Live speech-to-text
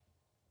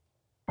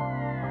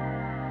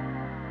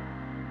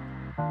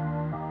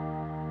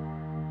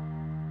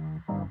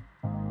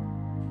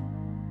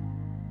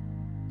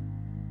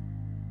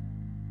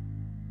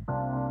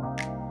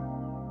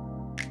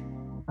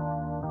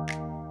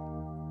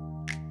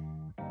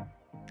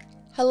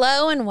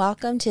Hello and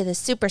welcome to the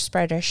Super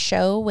Spreader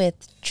Show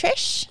with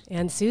Trish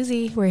and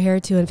Susie. We're here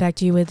to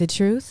infect you with the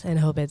truth and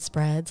hope it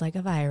spreads like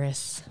a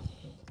virus.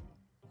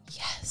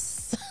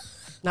 Yes.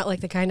 Not like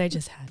the kind I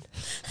just had.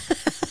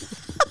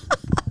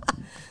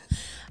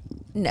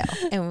 No,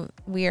 and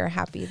we are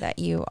happy that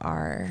you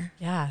are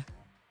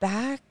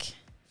back. If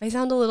I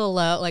sound a little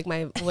low, like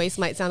my voice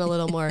might sound a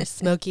little more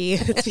smoky,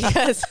 it's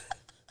because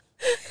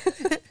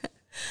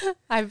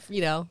I've,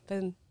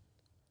 been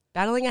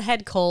battling a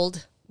head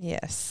cold.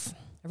 Yes.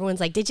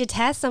 Everyone's like, did you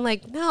test? I'm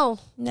like, no.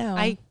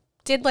 I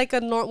did like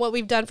what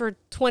we've done for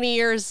 20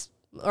 years.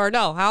 Or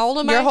no, how old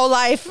am I? Your whole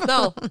life.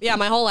 No, yeah,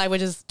 my whole life,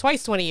 which is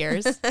twice 20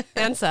 years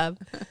and sub.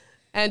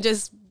 And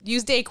just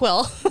use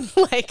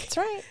DayQuil. That's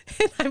right.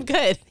 I'm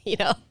good,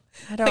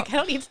 I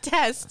don't need to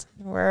test.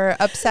 We're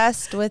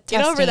obsessed with testing.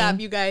 Get over that,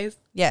 you guys.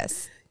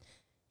 Yes.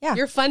 Yeah.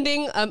 You're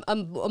funding a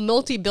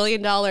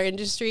multi-billion-dollar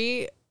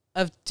industry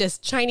of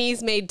just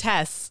Chinese-made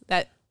tests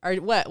that are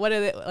what are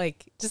they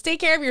like? Just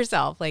take care of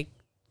yourself. Like,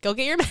 go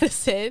get your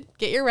medicine,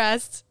 get your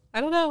rest.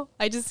 I don't know.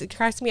 It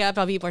cracks me up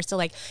how people are still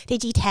like,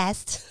 did you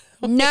test?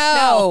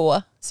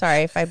 No.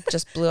 Sorry if I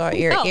just blew out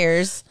your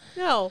ears.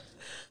 No.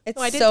 It's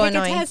I didn't so take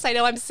annoying. a test. I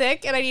know I'm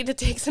sick and I need to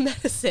take some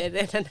medicine,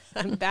 and then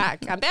I'm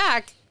back. I'm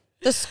back.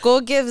 The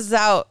school gives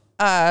out.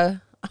 Oh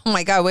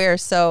my God, we're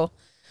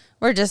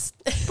just.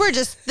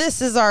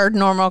 This is our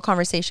normal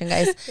conversation,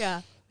 guys.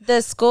 Yeah.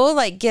 The school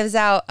gives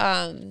out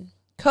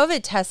COVID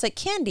tests like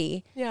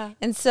candy. Yeah.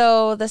 And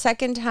so the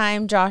second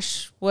time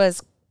Josh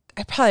was,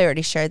 I probably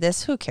already shared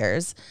this. Who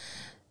cares?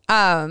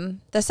 The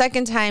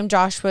second time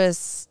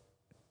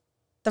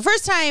the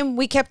first time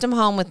we kept him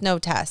home with no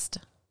test.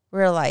 We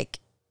were like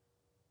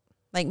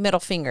middle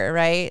finger,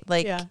 right?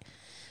 Yeah.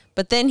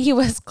 But then he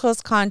was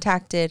close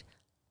contacted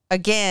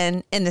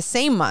again in the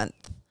same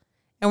month.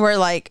 And we're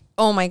like,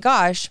 oh my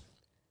gosh.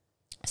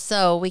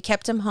 So we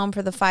kept him home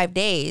for the 5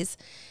 days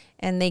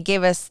and they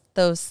gave us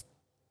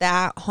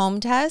that home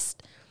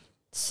test.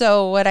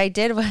 So what I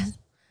did was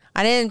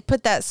I didn't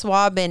put that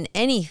swab in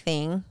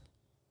anything.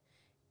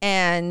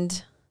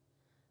 And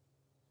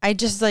I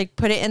just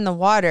put it in the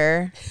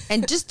water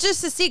and just to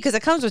see, because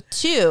it comes with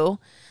two,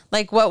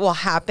 what will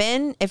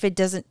happen if it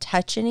doesn't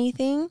touch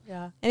anything.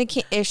 Yeah.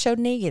 And it showed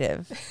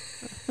negative.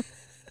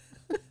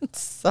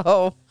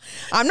 So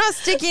I'm not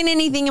sticking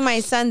anything in my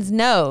son's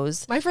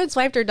nose. My friend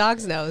swiped her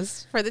dog's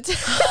nose for the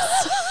test.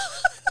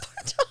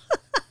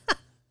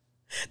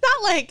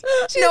 Not like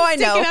she I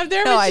didn't stick know. it up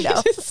there, No, but I she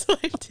know. just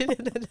swiped it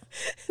in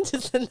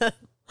the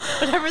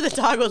whatever the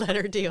dog will let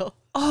her do.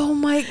 Oh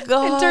my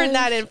God. And turned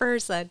that in for her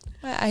son.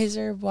 My eyes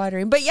are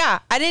watering. But yeah,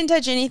 I didn't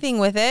touch anything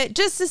with it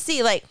just to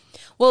see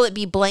will it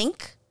be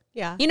blank?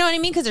 Yeah. You know what I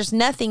mean? Because there's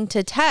nothing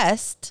to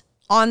test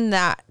on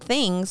that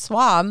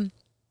swab.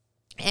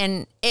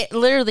 And it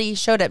literally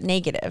showed up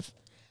negative.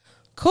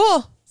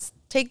 Cool.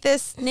 Take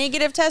this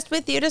negative test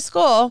with you to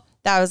school.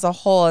 That was a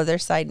whole other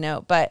side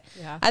note, but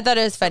yeah. I thought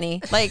it was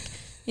funny.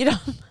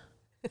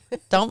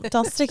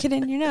 Don't stick it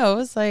in your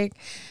nose.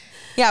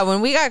 Yeah,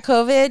 when we got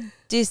COVID,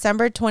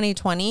 December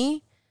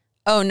 2020.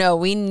 Oh no,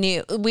 we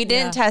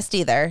didn't test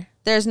either.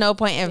 There's no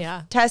point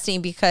in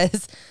testing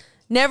because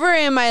never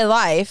in my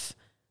life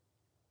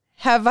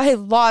have I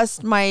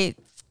lost my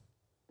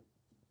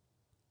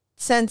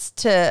sense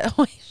to.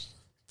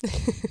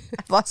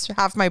 I've lost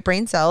half my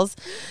brain cells.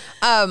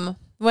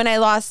 When I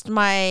lost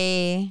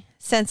my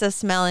sense of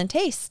smell and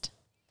taste.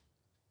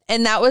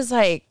 And that was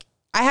I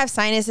have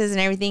sinuses and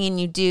everything, and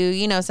you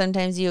do,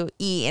 sometimes you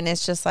eat and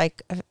it's just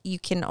you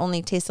can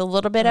only taste a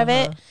little bit of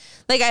it.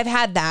 I've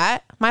had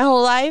that my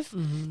whole life.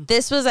 Mm-hmm.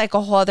 This was a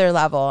whole other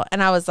level.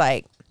 And I was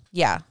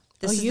yeah.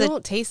 You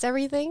don't taste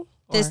everything?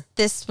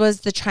 This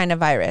was the China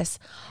virus.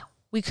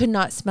 We could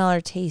not smell or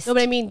taste. No,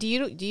 but I mean, do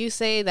you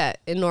say that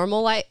in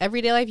normal life,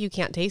 everyday life, you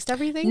can't taste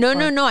everything?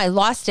 No. I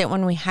lost it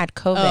when we had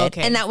COVID. Oh,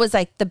 okay. And that was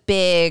the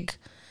big...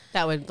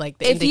 That would the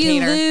if indicator.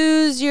 You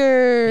lose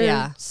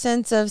your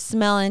sense of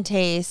smell and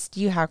taste,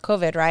 you have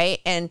COVID, right?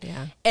 And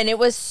it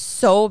was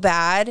so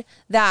bad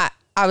that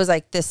I was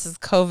this is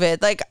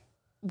COVID.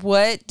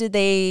 What did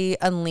they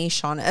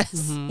unleash on us?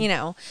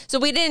 Mm-hmm. So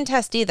we didn't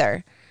test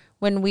either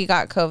when we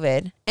got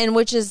COVID. And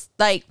which is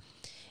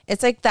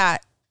it's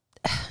that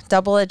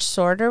double-edged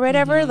sword or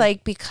whatever,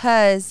 Mm-hmm.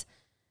 because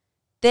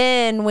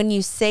then when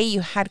you say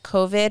you had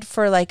COVID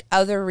for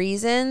other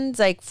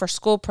reasons, for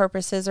school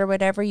purposes or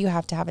whatever, you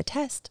have to have a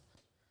test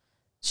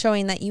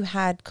showing that you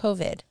had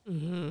COVID.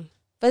 Mm-hmm.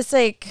 But it's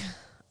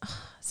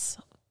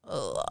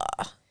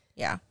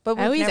yeah. But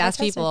I always ask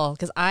people,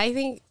 because I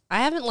think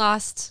I haven't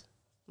lost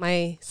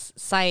my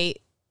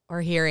sight or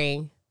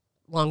hearing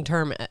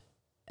long-term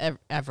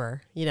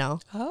ever,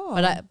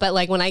 Oh. But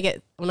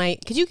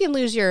because you can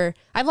lose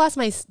I've lost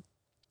my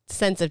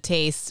sense of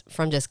taste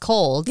from just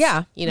colds.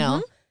 Yeah.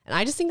 Mm-hmm. And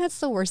I just think that's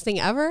the worst thing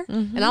ever.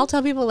 Mm-hmm. And I'll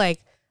tell people I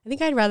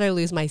think I'd rather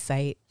lose my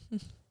sight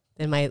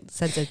than my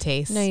sense of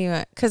taste.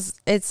 No, because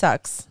it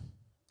sucks.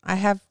 I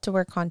have to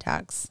wear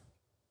contacts.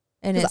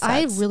 And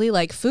I really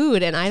like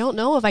food, and I don't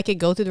know if I could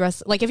go through the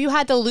rest. If you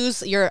had to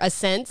lose a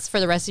sense for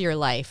the rest of your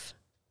life,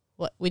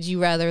 what would you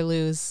rather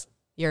lose?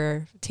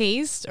 your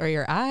taste or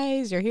your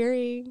eyes, your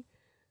hearing,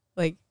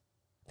 like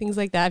things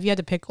like that? If you had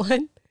to pick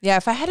one. Yeah,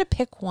 if I had to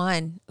pick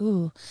one,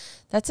 ooh,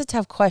 that's a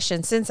tough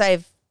question. Since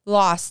I've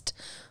lost,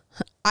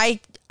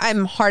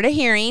 I'm hard of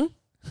hearing.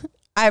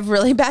 I have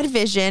really bad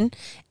vision.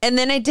 And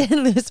then I did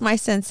lose my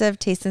sense of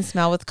taste and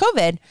smell with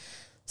COVID.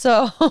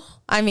 So,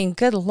 I mean,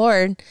 good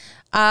Lord.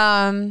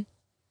 I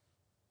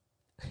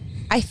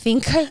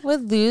think I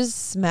would lose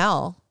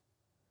smell.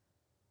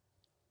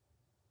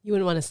 You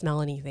wouldn't want to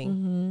smell anything.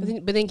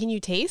 Mm-hmm. But then can you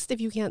taste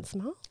if you can't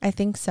smell? I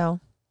think so.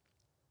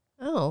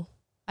 Oh,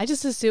 I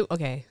just assume.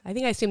 Okay, I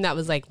think I assumed that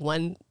was like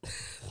one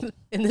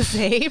in the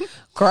same.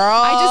 Girl,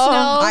 I just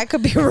know I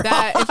could be wrong.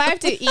 that if I have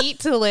to eat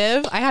to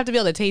live, I have to be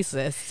able to taste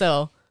this.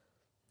 So,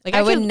 like,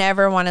 I would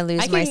never want to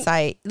lose my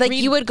sight. Like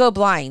you would go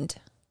blind.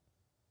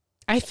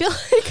 I feel like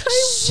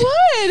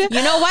I would.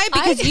 You know why?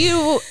 Because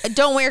you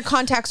don't wear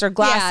contacts or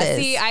glasses.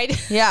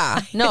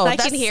 Yeah, no, I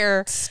that's can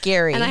hear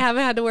scary. and I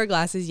haven't had to wear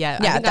glasses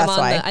yet. Yeah, that's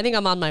why. I think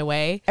I'm on my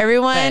way.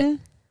 Everyone,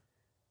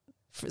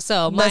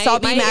 so let's all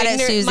be mad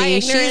at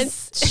Susie.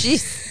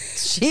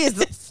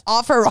 She's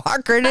off her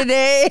rocker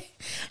today.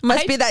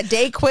 Must be that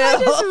Dayquil.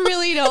 I just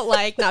really don't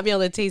like not being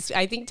able to taste.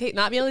 I think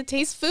not being able to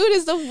taste food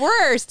is the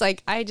worst.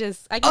 Like I can,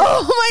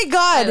 oh my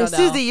God,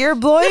 Susie, you're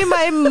blowing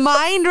my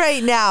mind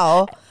right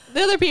now. The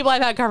other people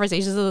I've had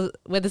conversations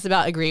with this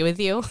about agree with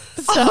you.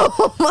 So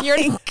oh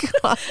my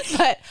God.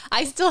 But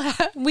I still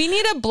have. We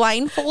need to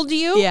blindfold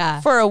you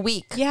for a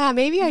week. Yeah,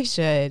 maybe I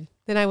should.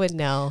 Then I would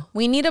know.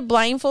 We need to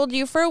blindfold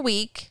you for a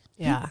week.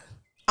 Yeah.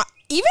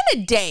 Even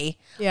a day.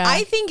 Yeah.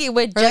 I think it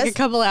would or just like a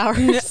couple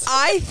hours.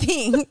 I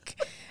think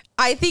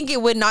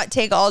it would not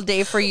take all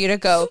day for you to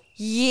go,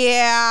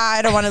 yeah,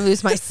 I don't want to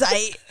lose my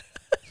sight.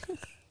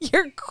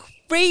 You're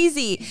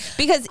crazy.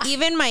 Because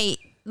even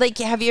like,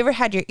 have you ever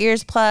had your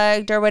ears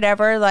plugged or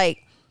whatever?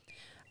 Like,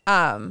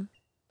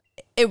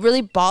 it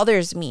really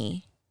bothers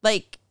me,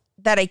 like,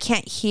 that I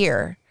can't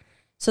hear.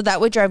 So that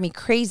would drive me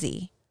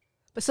crazy.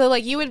 So,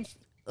 like, you would,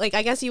 like,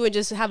 I guess you would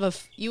just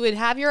have you would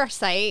have your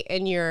sight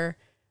and your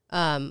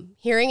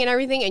hearing and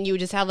everything, and you would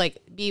just have, like,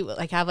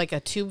 have, like, a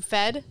tube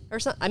fed or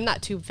something. I'm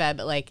not tube fed,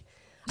 but, like,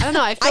 I don't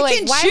know. I feel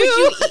like, why would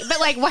you eat? But,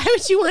 like, why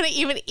would you want to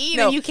even eat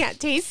and you can't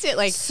taste it?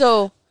 Like,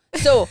 So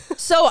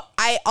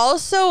I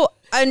also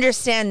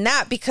understand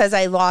that because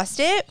I lost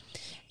it.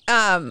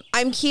 I'm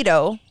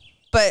keto,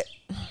 but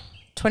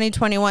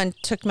 2021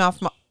 took me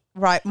off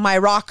my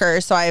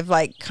rocker, so I've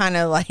like kind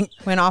of like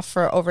went off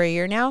for over a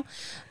year now.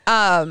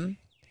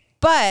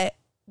 But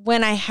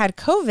when I had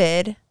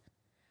COVID,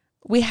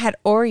 we had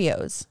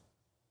Oreos.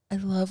 I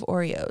love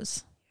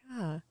Oreos.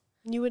 Yeah,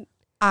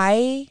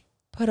 I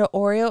put an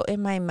Oreo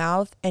in my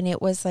mouth and it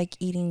was like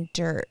eating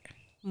dirt.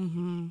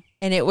 Mm-hmm.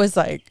 And it was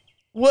like,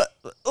 what?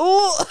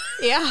 Oh,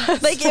 yeah.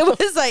 Like it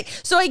was like,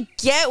 so I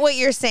get what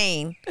you're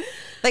saying.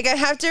 Like I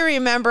have to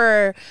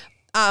remember,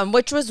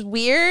 which was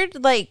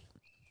weird, like,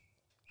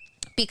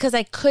 because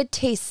I could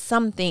taste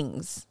some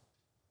things.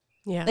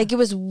 Yeah. Like it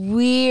was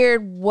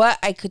weird what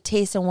I could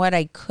taste and what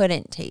I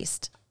couldn't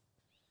taste.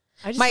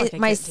 I just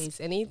couldn't taste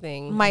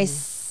anything. My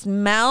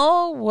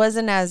smell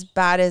wasn't as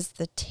bad as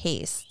the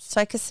taste. So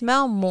I could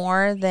smell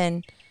more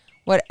than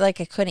what,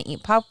 like I couldn't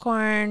eat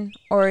popcorn,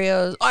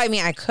 Oreos. I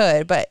mean, I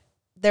could, but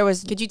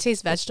Could you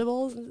taste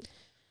vegetables?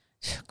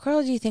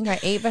 Girl, do you think I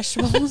ate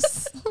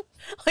vegetables?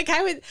 Like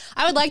I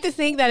would like to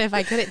think that if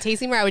I couldn't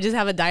taste anymore, I would just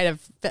have a diet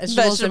of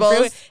vegetables and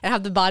fruit and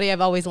have the body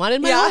I've always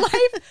wanted my whole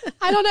life.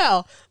 I don't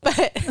know,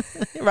 but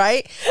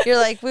right? You're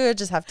like, we would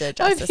just have to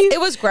adjust this. It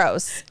was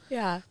gross.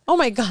 Yeah. Oh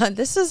my God,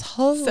 this is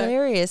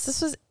hilarious.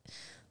 This was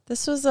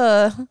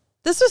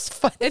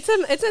fun.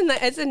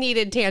 It's a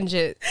needed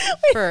tangent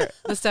for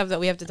the stuff that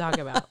we have to talk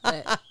about.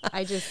 But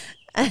I just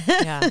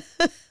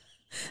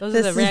those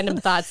are the random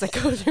thoughts that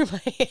go through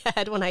my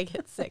head when I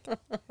get sick.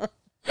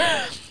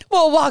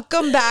 Well,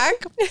 welcome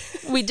back.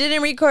 We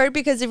didn't record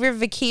because of your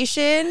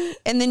vacation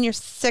and then your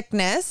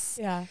sickness.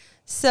 Yeah.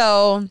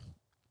 So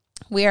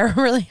we are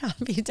really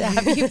happy to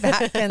have you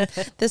back. And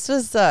this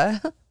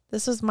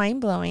was mind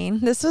blowing.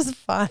 This was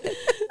fun.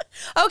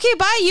 Okay,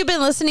 bye. You've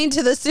been listening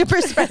to the Super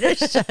Spreader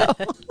Show.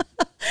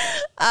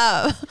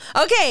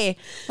 Okay,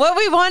 what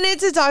we wanted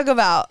to talk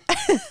about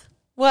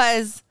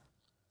was,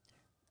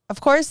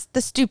 of course,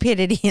 the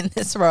stupidity in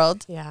this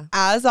world. Yeah.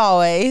 As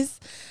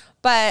always.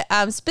 But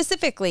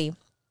specifically,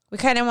 we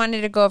kind of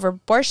wanted to go over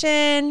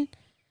abortion,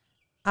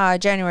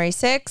 January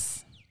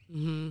 6th.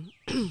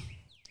 Mm-hmm.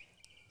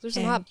 There's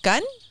a lot.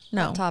 Gun?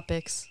 No.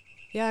 Topics.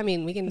 Yeah, I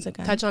mean, we can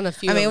touch on a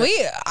few. I mean,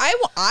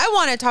 I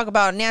want to talk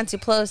about Nancy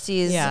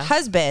Pelosi's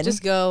husband.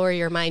 Just go where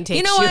your mind takes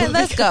you. You know what?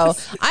 Let's go.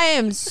 I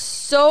am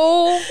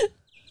so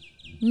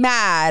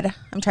mad.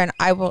 I'm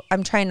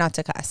trying not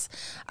to cuss.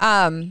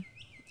 I'm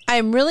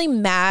really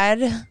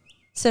mad.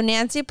 So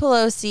Nancy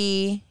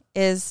Pelosi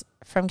is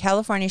from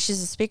California. She's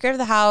the Speaker of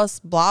the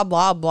House, blah,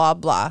 blah, blah,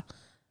 blah.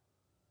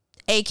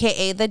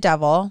 AKA the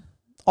devil,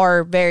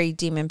 or very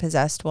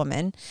demon-possessed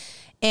woman.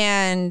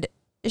 And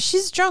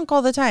she's drunk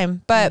all the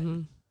time. But,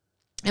 and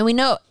we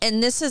know,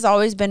 and this has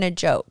always been a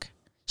joke.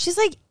 She's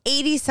like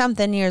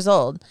 80-something years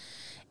old.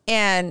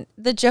 And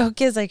the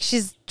joke is like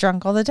she's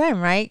drunk all the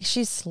time, right?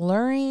 She's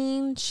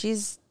slurring.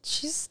 She's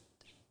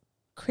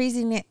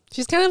crazy.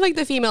 She's kind of like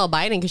the female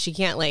Biden because she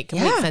can't like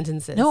complete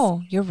sentences.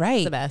 No, you're right.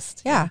 It's the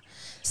best. Yeah.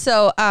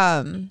 So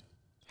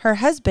her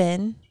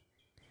husband,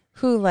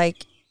 who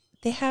like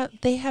they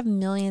have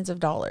millions of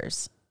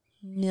dollars.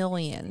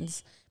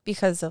 Millions.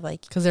 Because of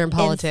like because they're in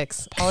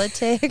politics.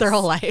 Politics. Their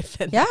whole life.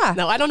 And yeah.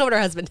 No, I don't know what her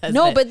husband does.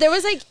 No, but there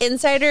was like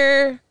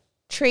insider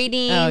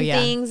trading yeah.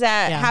 things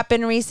that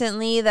happened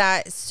recently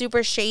that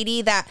super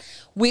shady that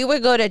we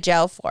would go to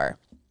jail for.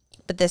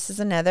 But this is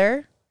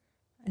another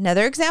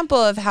example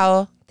of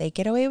how they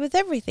get away with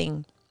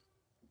everything.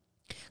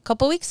 A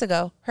couple weeks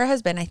ago, her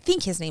husband, I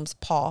think his name's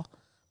Paul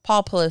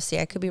Pelosi,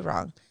 I could be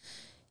wrong.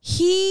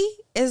 He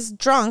is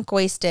drunk,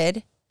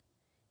 wasted,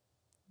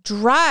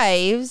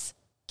 drives,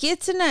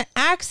 gets in an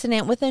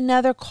accident with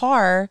another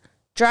car,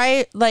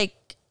 I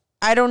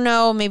don't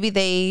know,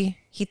 maybe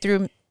he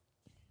threw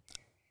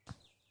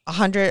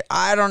 100,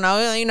 I don't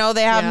know, you know,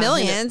 they have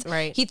millions.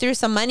 Right. He threw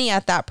some money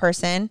at that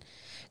person,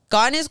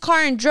 got in his car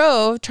and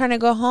drove, trying to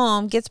go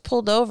home, gets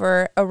pulled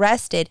over,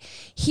 arrested.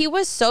 He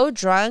was so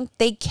drunk,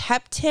 they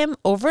kept him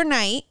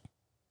overnight,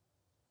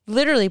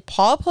 literally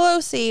Paul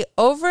Pelosi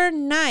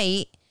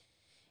overnight.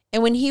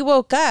 And when he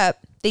woke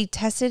up, they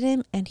tested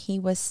him and he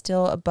was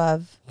still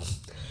above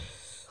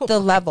the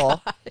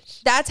level.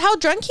 Gosh. That's how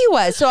drunk he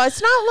was. So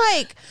it's not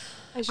like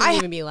I shouldn't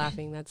even be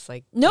laughing. That's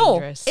like no,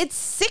 dangerous. it's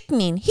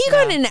sickening. He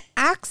got in an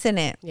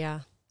accident. Yeah.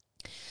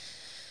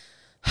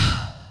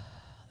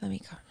 Let me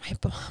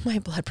go. My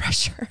blood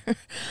pressure.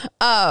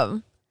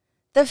 The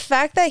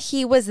fact that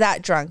he was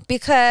that drunk,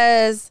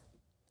 because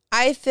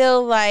I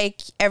feel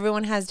like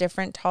everyone has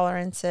different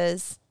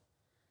tolerances,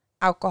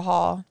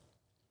 alcohol,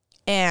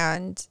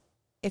 and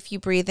if you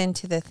breathe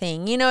into the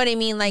thing, you know what I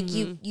mean? Like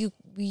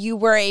you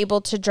were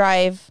able to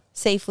drive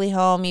safely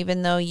home,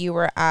 even though you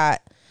were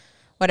at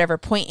whatever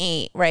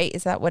 0.8, right?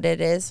 Is that what it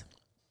is?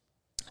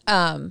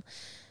 Everyone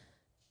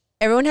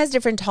has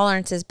different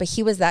tolerances, but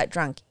he was that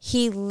drunk.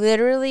 He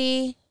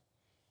literally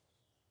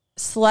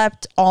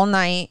slept all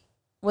night,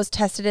 was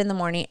tested in the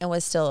morning, and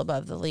was still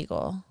above the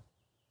legal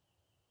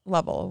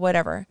level,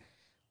 whatever.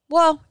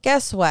 Well,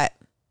 guess what?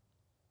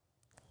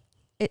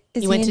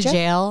 He went to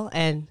jail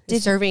and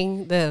is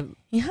serving the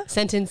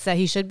sentence that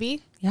he should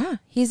be? Yeah.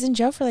 He's in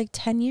jail for like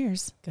 10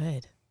 years.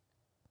 Good.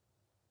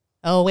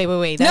 Oh,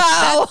 wait.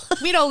 No!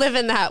 We don't live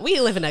in that. We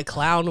live in a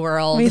clown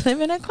world. We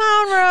live in a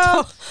clown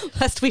world.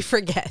 Lest we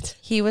forget.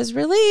 He was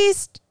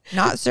released,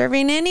 not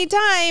serving any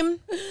time.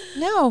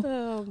 No.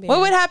 Oh, man. What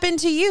would happen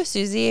to you,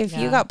 Susie, if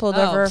you got pulled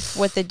over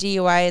with a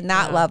DUI in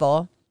that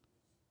level?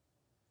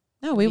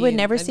 No, we would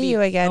never see you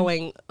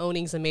again.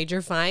 Owning some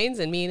major fines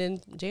and being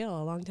in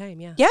jail a long time.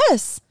 Yeah.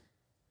 Yes.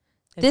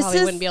 And probably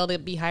wouldn't be able to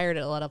be hired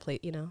at a lot of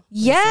places, you know.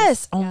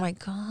 Yes. Oh my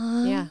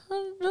God. Yeah.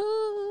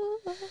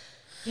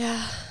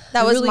 Yeah.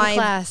 That was ruling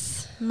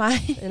class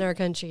my in our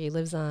country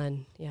lives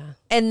on. Yeah.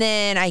 And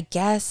then I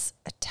guess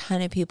a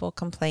ton of people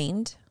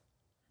complained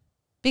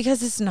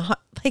because it's not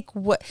like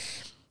what.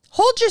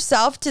 Hold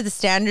yourself to the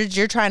standards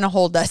you're trying to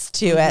hold us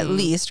to, at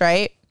least,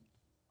 right?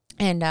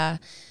 And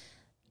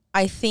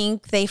I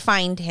think they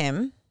fined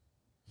him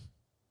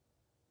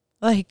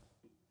like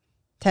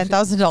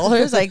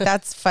 $10,000. Like,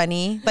 that's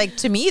funny. Like,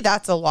 to me,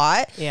 that's a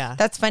lot. Yeah.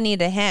 That's funny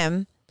to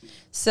him.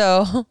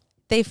 So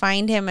they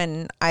fined him,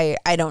 and I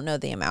don't know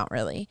the amount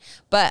really,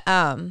 but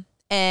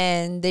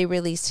and they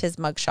released his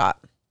mugshot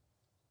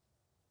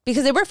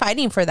because they were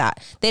fighting for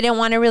that. They didn't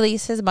want to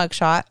release his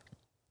mugshot.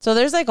 So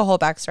there's like a whole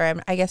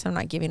backstory. I guess I'm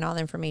not giving all the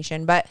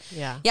information, but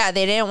yeah,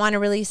 they didn't want to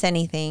release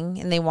anything,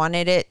 and they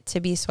wanted it to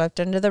be swept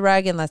under the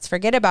rug and let's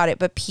forget about it.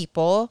 But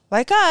people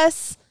like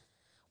us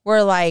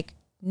were like,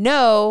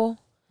 no.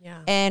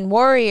 Yeah. And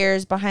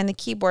warriors behind the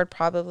keyboard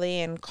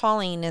probably and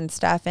calling and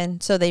stuff.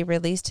 And so they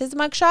released his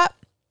mugshot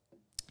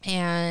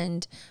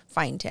and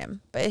fined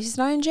him, but he's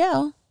not in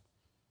jail.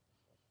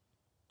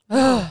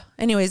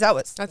 Anyways,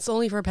 that's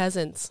only for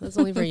peasants. That's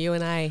only for you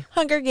and I.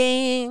 Hunger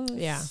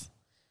Games.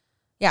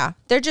 Yeah.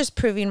 They're just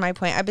proving my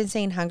point. I've been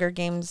saying Hunger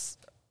Games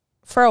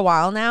for a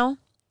while now,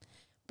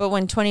 but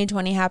when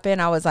 2020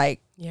 happened, I was like,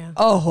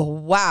 oh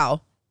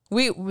wow,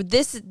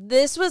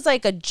 this was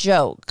like a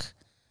joke.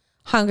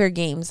 Hunger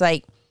Games,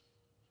 like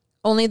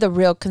only the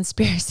real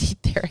conspiracy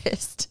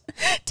theorist,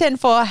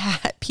 tinfoil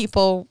hat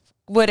people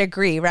would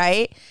agree,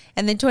 right?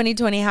 And then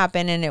 2020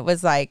 happened, and it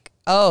was like,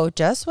 oh,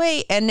 just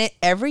wait. And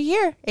every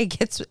year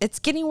it's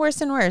getting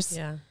worse and worse.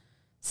 Yeah.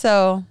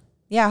 So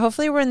yeah,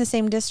 hopefully we're in the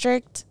same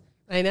district.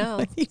 I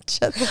know.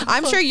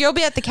 I'm sure you'll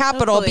be at the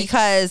Capitol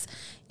because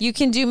you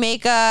can do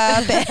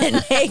makeup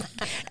and make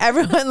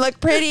everyone look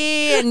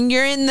pretty, and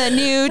you're in the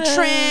new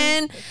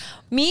trend.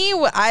 Me,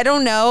 I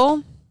don't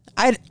know.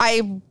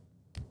 I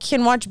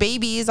can watch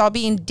babies. I'll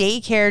be in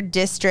daycare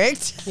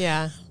district.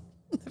 Yeah.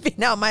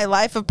 Living out my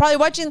life of probably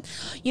watching.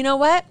 You know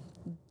what?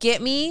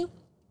 Get me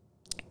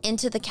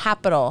into the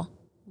Capitol,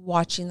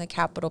 watching the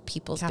Capitol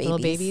people's Capitol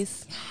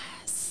babies.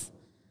 Yes.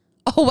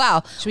 Oh,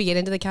 wow. Should we get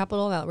into the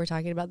Capitol now that we're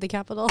talking about the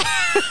Capitol?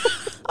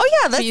 Oh,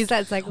 yeah. Let's use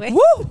that segue.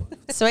 Woo!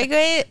 So we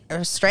go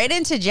straight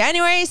into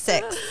January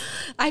 6th.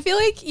 I feel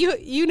like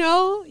you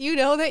know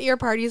that your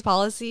party's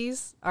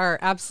policies are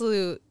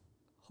absolute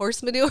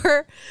horse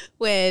manure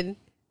when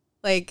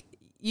like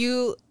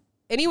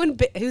anyone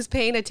who's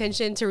paying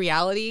attention to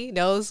reality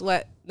knows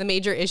what the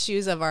major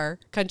issues of our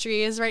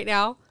country is right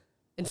now.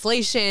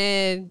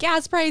 Inflation,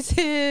 gas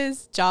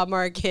prices, job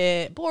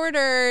market,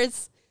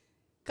 borders.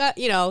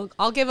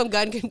 I'll give them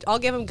guns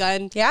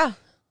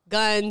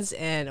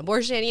and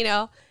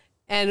abortion,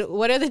 And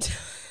what are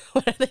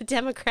the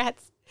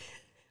Democrats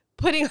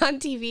putting on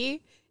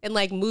TV in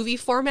like movie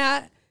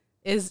format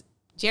is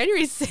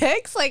January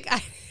 6th? Like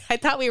I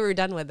thought we were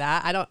done with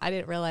that. I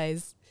didn't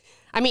realize.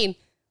 I mean,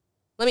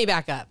 let me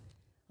back up.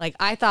 Like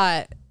I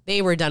thought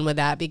they were done with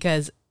that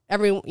because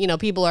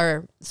people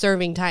are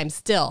serving time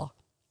still.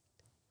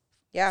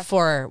 Yeah.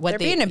 For what they're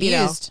being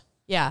abused.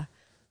 Yeah.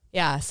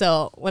 Yeah.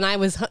 So when I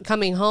was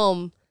coming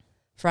home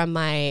from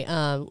my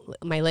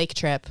my lake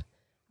trip,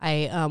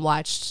 I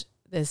watched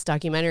this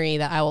documentary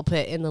that I will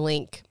put in the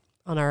link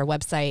on our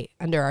website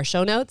under our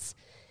show notes.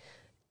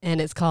 And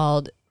it's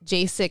called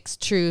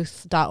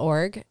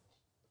j6truth.org.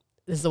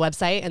 This is the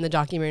website, and the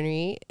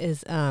documentary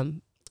is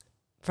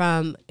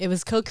it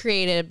was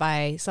co-created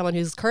by someone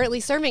who's currently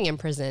serving in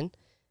prison.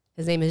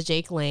 His name is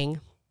Jake Lang,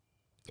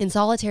 in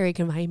solitary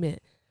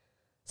confinement.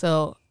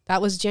 So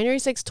that was January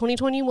 6,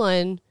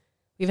 2021.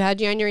 We've had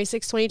January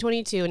 6,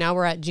 2022. Now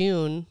we're at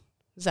June.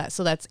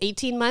 So that's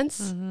 18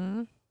 months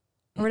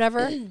or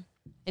whatever. And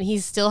he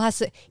still has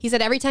to, he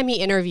said every time he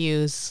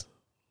interviews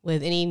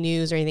with any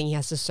news or anything, he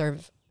has to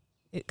serve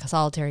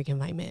solitary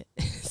confinement.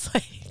 It's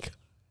like,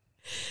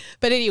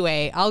 but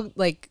anyway, I'll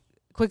like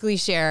quickly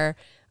share.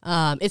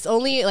 It's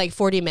only like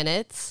 40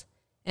 minutes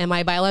and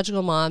my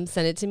biological mom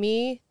sent it to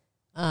me.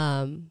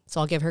 So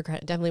I'll give her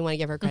credit. Definitely want to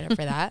give her credit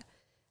for that.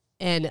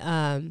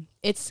 And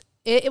it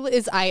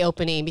is eye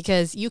opening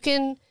because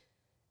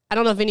I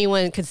don't know if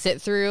anyone could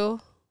sit through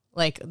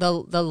like the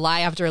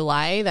lie after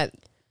lie that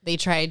they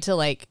tried to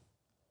like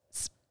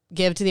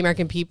give to the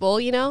American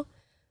people,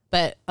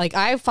 but like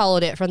I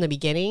followed it from the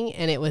beginning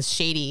and it was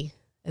shady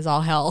as all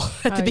hell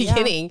at the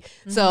beginning. Yeah.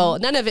 Mm-hmm. So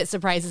none of it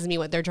surprises me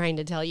what they're trying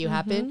to tell you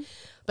happened.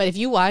 But if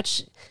you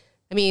watch,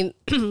 I mean,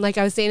 like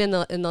I was saying in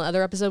the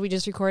other episode we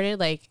just recorded,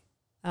 like,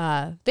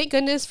 thank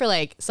goodness for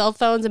like cell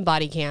phones and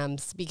body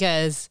cams,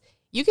 because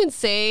you can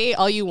say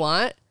all you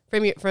want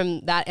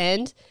from that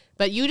end,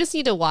 but you just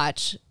need to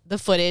watch the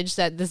footage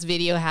that this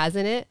video has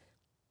in it.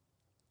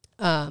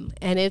 And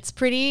it's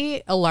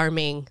pretty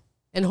alarming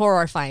and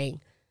horrifying.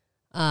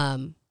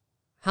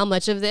 How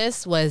much of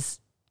this was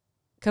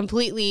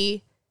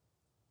completely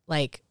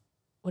like,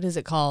 what is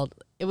it called?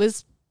 It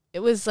was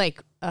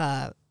like,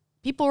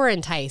 people were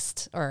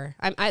enticed, or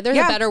there's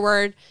a better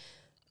word,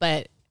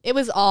 but it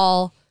was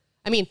all,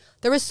 I mean,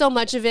 there was so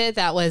much of it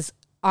that was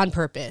on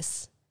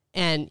purpose.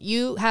 And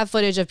you have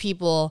footage of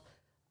people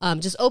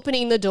just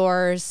opening the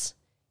doors.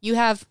 You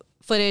have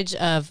footage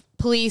of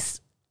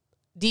police,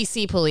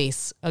 DC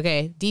police.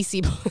 Okay,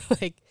 DC,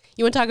 like,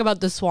 you want to talk about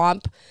the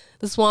swamp?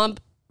 The swamp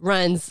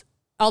runs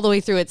all the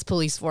way through its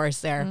police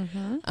force there.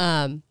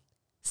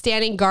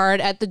 Standing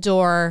guard at the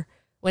door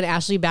when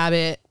Ashley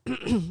Babbitt,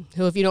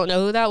 who, if you don't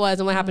know who that was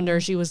and what happened to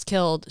her, she was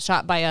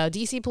shot by a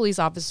DC police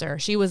officer.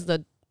 She was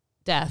the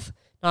death,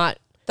 not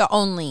the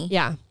only.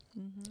 Yeah.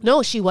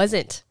 No, she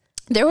wasn't.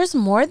 There was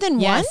more than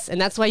one? Yes, and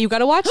that's why you got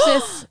to watch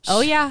this.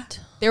 Oh, yeah.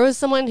 There was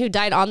someone who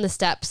died on the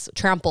steps,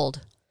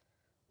 trampled.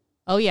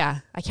 Oh,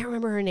 yeah. I can't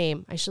remember her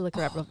name. I should look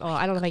her up. Oh,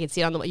 I don't know if I can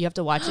see it on you have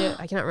to watch it.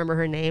 I cannot remember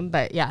her name,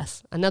 but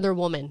yes. Another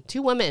woman.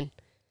 2 women.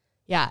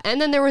 Yeah. And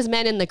then there was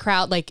men in the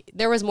crowd. Like,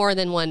 there was more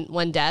than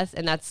one death,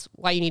 and that's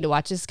why you need to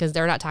watch this, because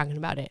they're not talking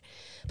about it.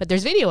 But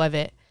there's video of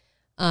it.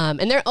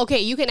 And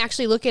you can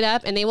actually look it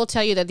up, and they will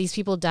tell you that these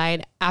people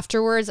died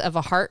afterwards of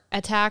a heart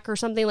attack or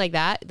something like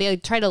that. They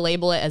try to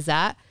label it as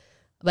that,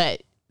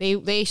 but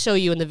they show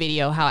you in the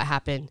video how it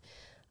happened.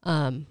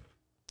 And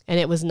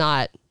it was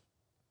not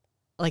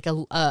like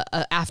a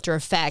after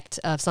effect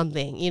of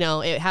something,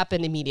 it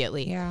happened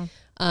immediately. Yeah.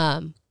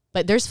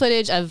 But there's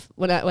footage of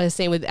what I was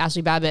saying with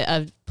Ashley Babbitt,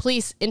 of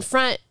police in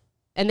front,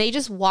 and they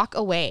just walk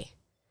away.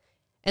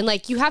 And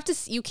like, you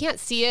can't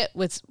see it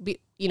with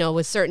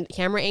certain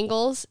camera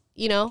angles,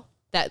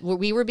 that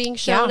we were being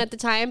shown at the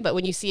time. But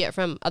when you see it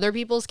from other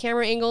people's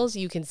camera angles,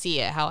 you can see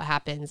it, how it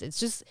happens. It's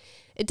just,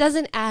 it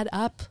doesn't add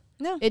up.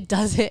 No, it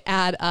doesn't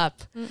add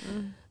up.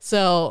 Mm-mm.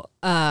 So,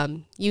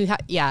 you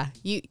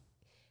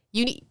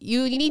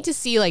need to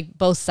see like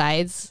both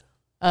sides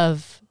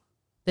of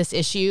this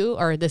issue,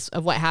 or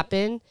of what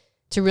happened,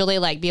 to really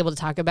like be able to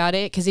talk about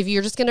it. Cause if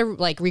you're just going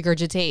to like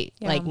regurgitate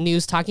like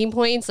news talking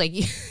points, like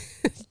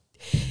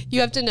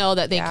you have to know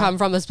that they come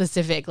from a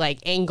specific like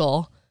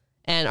angle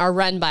and are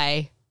run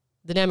by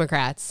the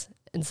Democrats.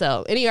 And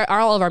so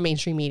all of our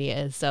mainstream media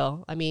is.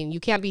 So, I mean,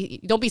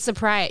 don't be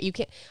surprised. You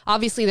can't,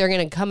 obviously they're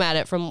going to come at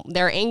it from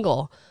their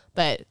angle,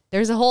 but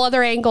there's a whole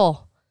other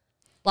angle.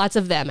 Lots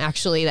of them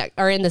actually that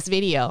are in this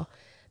video.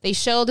 They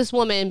show this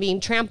woman being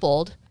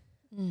trampled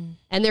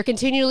And they're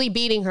continually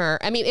beating her.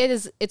 I mean,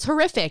 it's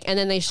horrific. And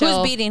then they show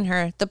Who's beating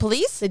her? The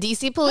police? the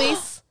DC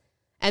police,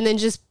 and then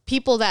just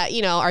people that,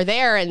 you know, are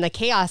there in the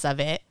chaos of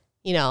it,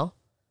 you know.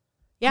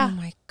 Yeah. Oh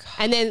my God.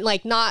 And then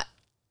like not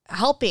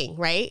helping,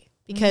 right?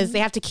 Because they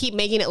have to keep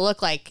making it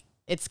look like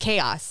it's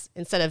chaos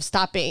instead of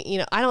stopping, you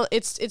know.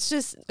 It's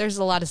just, there's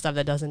a lot of stuff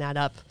that doesn't add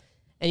up.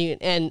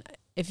 And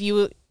if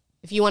you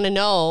want to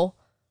know,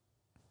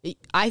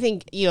 I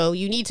think, you know,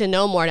 you need to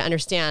know more to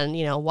understand,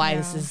 you know, why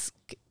this is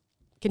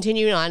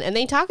continuing on. And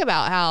they talk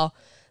about how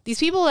these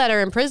people that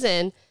are in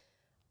prison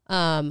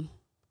can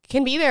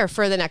be there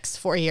for the next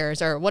 4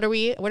 years, or what are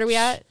we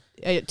at?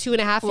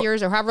 2.5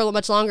 years, or however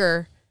much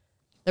longer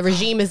the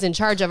regime is in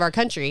charge of our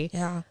country.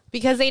 Yeah.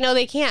 Because they know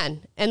they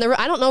can. And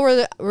I don't know where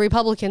the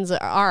Republicans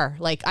are.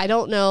 Like, I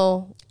don't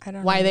know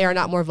why they are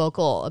not more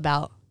vocal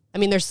about. I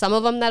mean, there's some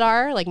of them that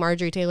are, like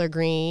Marjorie Taylor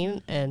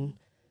Greene and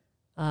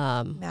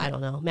I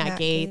don't know, Matt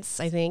Gaetz,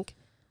 I think.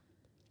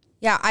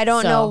 Yeah, I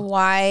don't know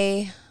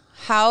why.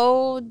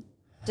 How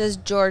does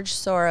George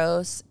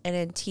Soros and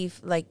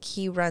Antifa, like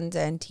he runs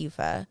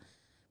Antifa,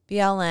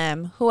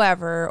 BLM,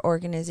 whoever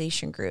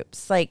organization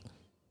groups, like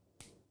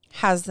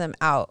has them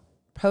out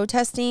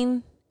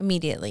protesting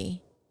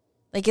immediately?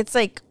 Like it's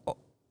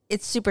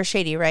super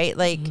shady, right?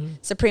 Like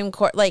Supreme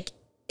Court, like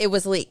it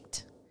was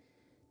leaked.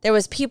 There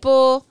was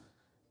people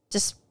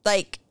just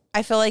like,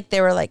 I feel like they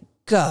were like,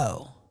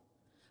 go.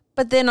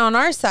 But then on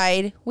our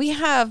side, we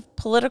have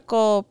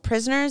political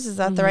prisoners. Is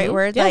that the right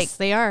word? Yes, like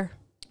they are.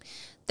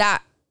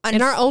 That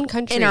in our own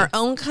country. In our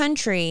own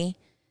country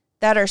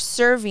that are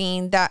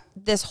serving that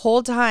this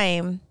whole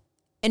time,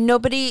 and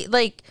nobody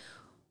like,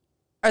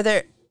 are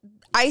there,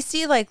 I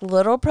see like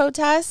little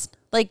protests,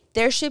 like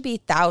there should be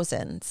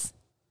thousands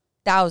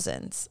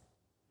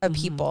of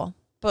people,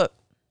 but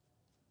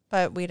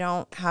we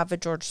don't have a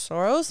George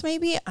Soros.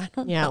 Maybe I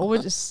don't know. Yeah,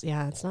 we're just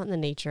it's not in the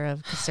nature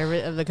of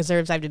the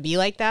conservative side to be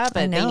like that.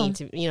 But they need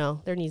to, you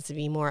know, there needs to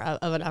be more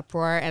of an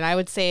uproar. And I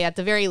would say at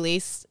the very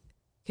least,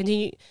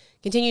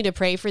 continue to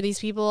pray for these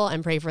people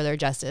and pray for their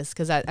justice.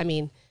 Because I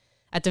mean,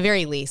 at the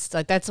very least,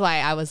 like that's why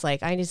I was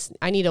like, I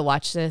need to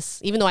watch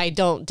this, even though I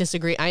don't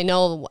disagree. I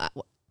know,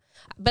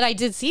 but I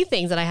did see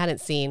things that I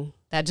hadn't seen.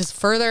 That just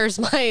furthers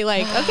my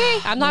like, okay,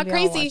 I'm not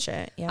crazy.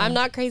 I'm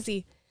not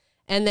crazy.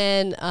 And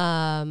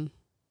then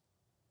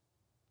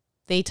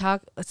they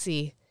talk, let's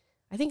see.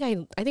 I think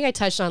I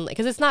touched on,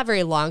 because it's not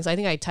very long, so I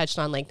think I touched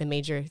on like the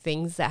major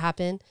things that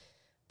happen.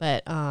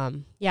 But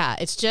yeah,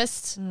 it's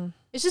just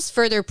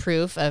further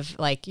proof of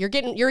like you're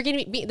getting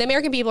the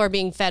American people are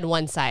being fed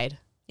one side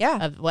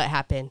of what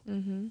happened.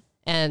 Mm-hmm.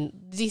 And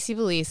DC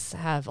police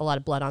have a lot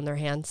of blood on their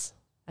hands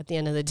at the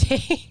end of the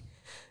day.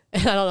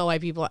 And I don't know why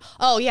people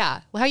how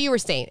you were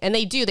saying. And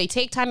they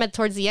take time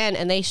towards the end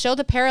and they show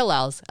the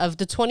parallels of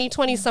the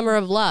 2020 Summer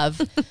of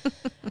Love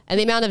and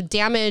the amount of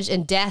damage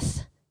and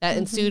death that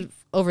ensued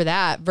over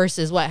that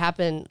versus what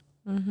happened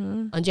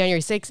on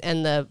January 6th,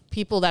 and the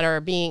people that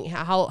are being,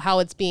 how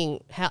it's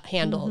being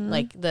handled.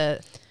 Like the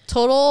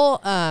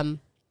total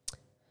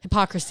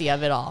hypocrisy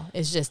of it all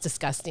is just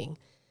disgusting.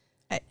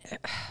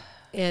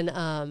 And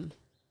I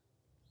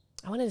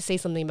wanted to say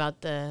something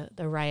about the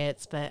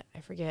riots, but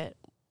I forget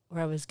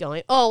where I was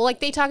going. Oh,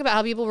 like they talk about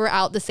how people were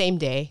out the same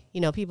day,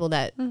 you know, people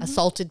that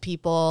assaulted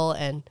people,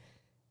 and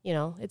you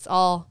know, it's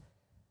all,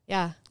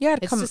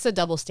 it's just a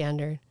double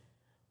standard.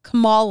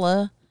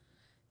 Kamala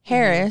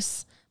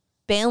Harris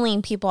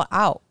bailing people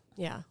out.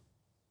 Yeah.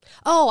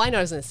 Oh, I know what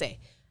I was going to say.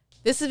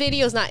 This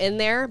video is not in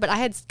there, but I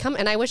had come,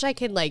 and I wish I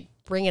could like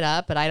bring it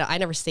up, but I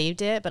never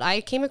saved it. But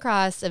I came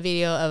across a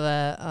video of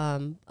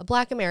a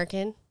Black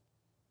American,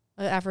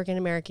 African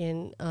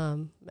American,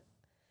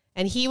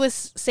 and he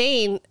was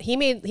saying he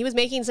was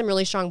making some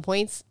really strong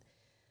points,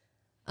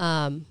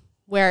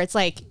 where it's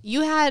like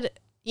you had,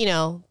 you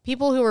know,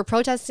 people who were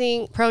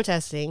protesting,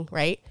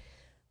 right,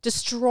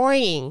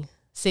 destroying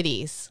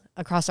cities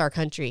across our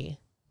country,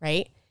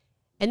 right,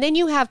 and then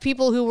you have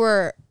people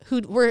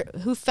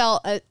who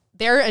felt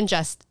they're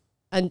unjust,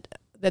 and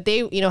that they,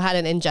 you know, had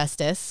an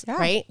injustice,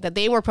 right, that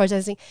they were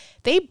protesting.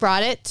 They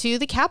brought it to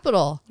the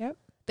Capitol. Yep.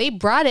 They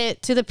brought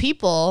it to the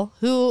people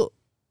who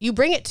you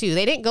bring it to.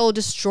 They didn't go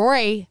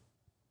destroy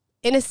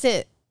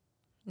innocent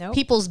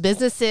people's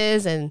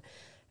businesses and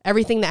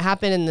everything that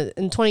happened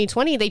in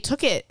 2020. They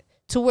took it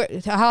to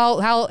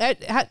how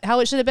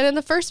it should have been in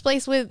the first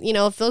place. With, you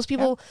know, if those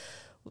people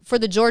for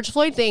the George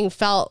Floyd thing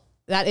felt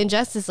that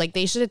injustice, like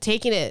they should have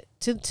taken it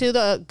to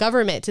the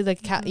government, to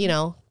the you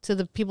know, to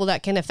the people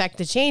that can affect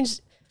the change.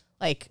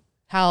 Like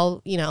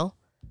how, you know,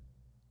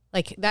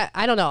 like that,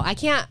 I don't know. I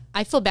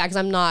feel bad because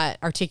I'm not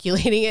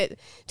articulating it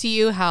to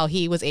you how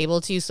he was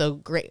able to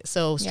so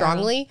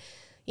strongly,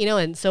 you know,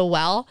 and so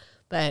well.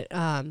 But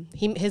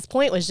his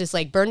point was just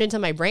like burned into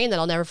my brain that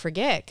I'll never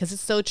forget, because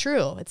it's so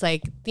true. It's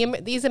like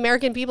these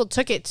American people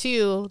took it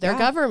to their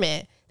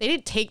government. They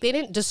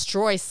didn't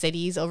destroy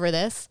cities over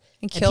this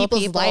and kill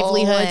people's people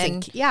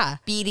livelihoods and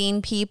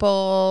beating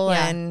people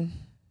and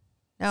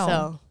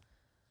so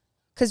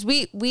because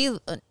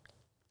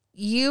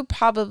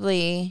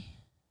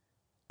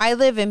I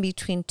live in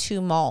between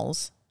two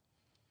malls,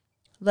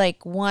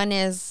 like one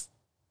is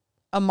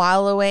a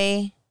mile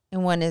away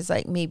and one is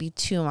like maybe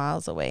 2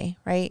 miles away,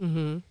 right?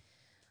 Mm-hmm.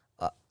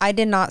 I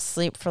did not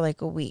sleep for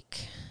like a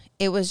week.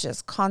 It was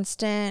just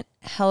constant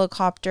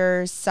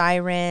helicopters,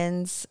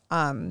 sirens.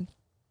 I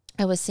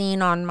was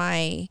seeing on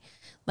my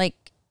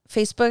like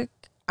Facebook.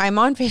 I'm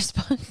on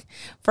Facebook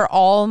for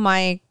all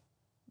my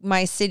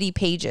city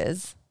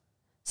pages.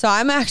 So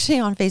I'm actually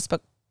on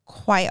Facebook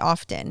quite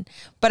often,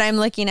 but I'm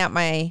looking at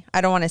I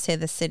don't want to say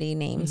the city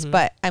names,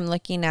 but I'm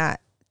looking at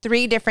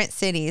 3 different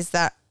cities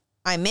that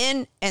I'm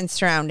in and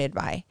surrounded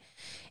by.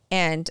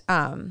 And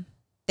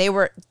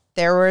there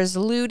was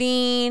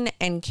looting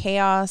and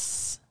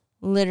chaos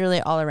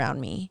literally all around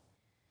me.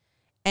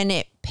 And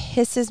it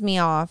pisses me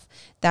off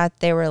that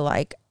they were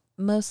like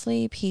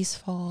mostly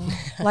peaceful.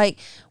 Like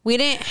we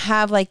didn't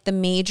have like the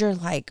major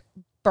like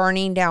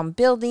burning down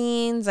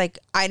buildings. Like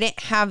I didn't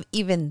have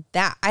even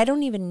that. I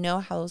don't even know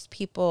how those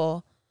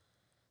people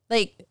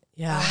like,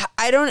 yeah,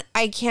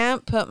 I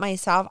can't put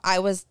myself,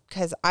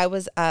 cause I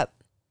was up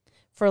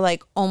for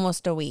like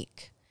almost a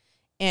week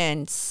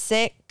and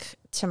sick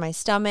to my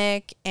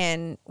stomach,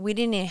 and we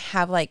didn't even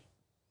have like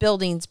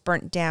buildings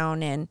burnt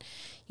down, and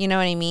you know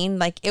what I mean?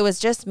 Like it was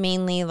just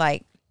mainly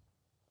like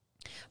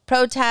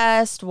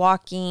protest,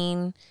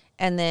 walking,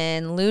 and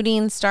then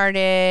looting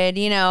started,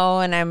 you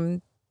know,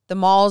 and the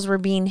malls were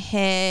being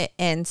hit,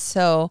 and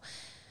so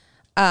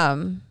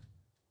and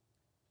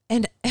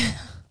and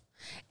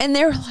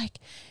they were like,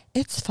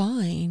 it's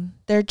fine.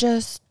 They're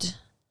just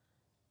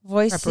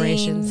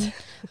voicing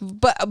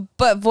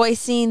but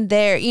voicing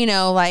their, you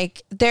know,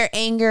 like their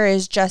anger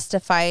is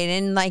justified,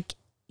 and like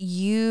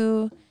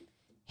you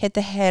hit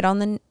the head on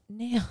the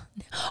nail.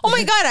 Oh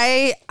my God.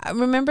 I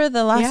remember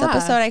the last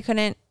episode, I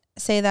couldn't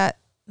say that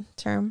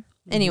term.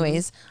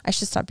 Anyways, I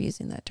should stop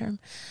using that term.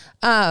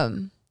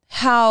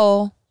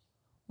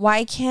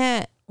 Why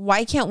can't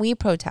we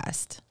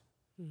protest?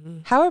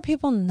 How are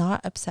people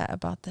not upset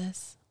about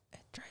this? It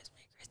drives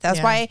me crazy.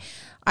 That's why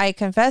I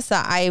confess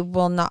that I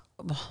will not.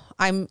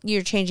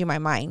 You're changing my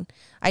mind.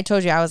 I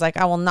told you, I was like,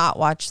 I will not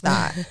watch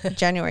that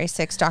January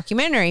 6th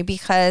documentary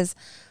because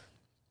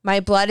my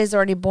blood is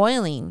already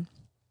boiling.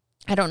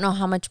 I don't know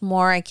how much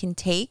more I can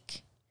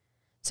take.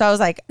 So I was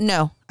like,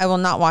 no, I will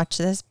not watch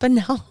this. But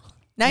now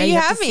you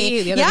have me.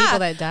 See the other people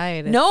that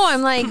died. No,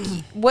 I'm like,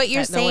 what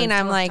you're saying,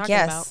 I'm like,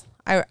 yes.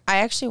 About. I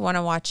actually want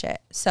to watch it.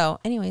 So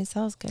anyways,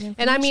 that was good.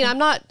 And I mean,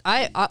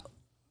 I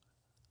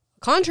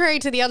contrary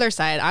to the other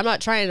side, I'm not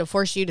trying to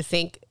force you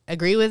to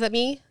agree with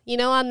me, you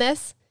know, on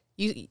this.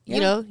 You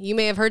know, you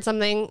may have heard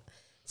something.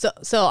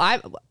 So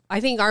I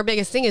think our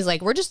biggest thing is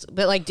like,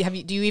 but like, do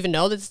you even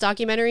know that this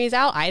documentary is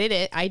out? I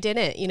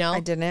didn't, you know, I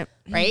didn't.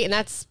 Right. And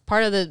that's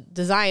part of the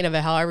design of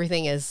it, how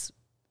everything is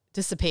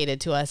dissipated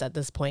to us at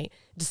this point,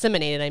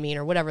 disseminated, I mean,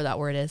 or whatever that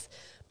word is.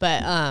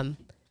 But,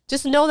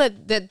 just know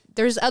that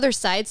there's other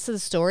sides to the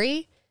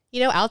story,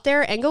 you know, out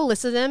there, and go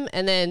listen to them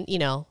and then, you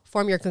know,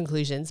 form your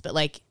conclusions. But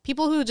like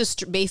people who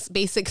just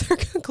basic their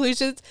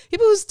conclusions,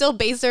 people who still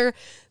base their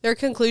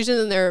conclusions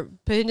and their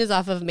opinions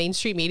off of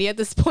mainstream media at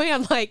this point,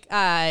 I'm like,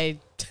 I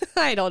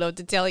don't know what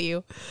to tell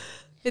you.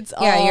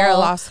 You're a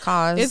lost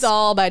cause. It's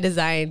all by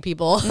design,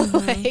 people.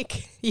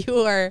 Like you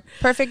are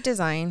perfect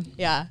design.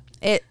 Yeah.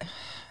 It's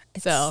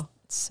so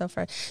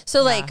far.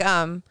 So like,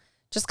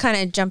 just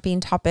kind of jumping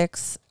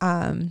topics.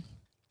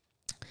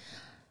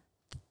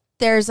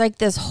 There's like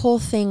this whole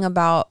thing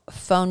about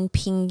phone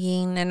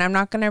pinging, and I'm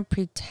not going to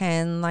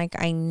pretend like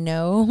I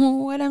know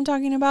what I'm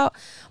talking about,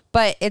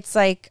 but it's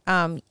like,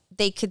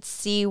 they could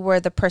see where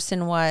the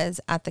person was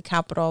at the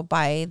Capitol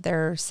by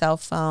their cell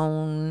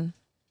phone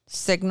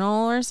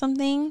signal or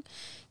something,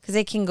 because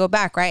they can go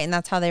back, right? And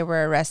that's how they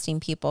were arresting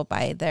people,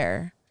 by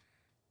their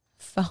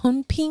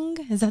phone ping.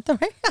 Is that the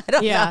right? I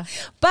don't know.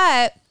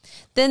 But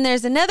then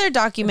there's another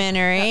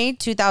documentary,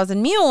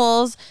 2000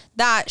 Mules,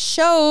 that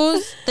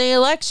shows the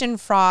election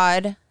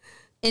fraud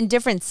in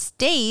different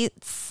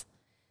states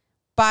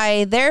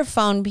by their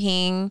phone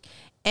ping.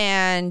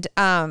 And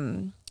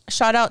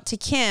shout out to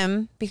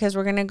Kim, because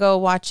we're going to go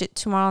watch it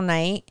tomorrow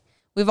night.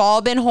 We've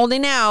all been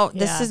holding out.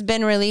 This has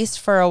been released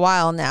for a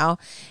while now,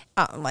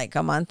 like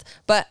a month.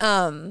 But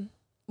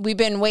we've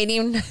been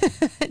waiting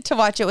to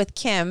watch it with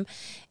Kim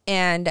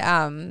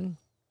and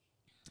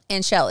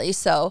Shelly.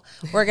 So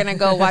we're going to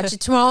go watch it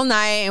tomorrow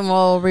night, and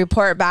we'll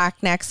report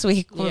back next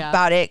week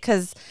about it.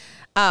 Cause,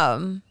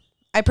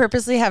 I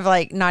purposely have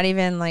like not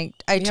even like,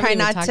 I try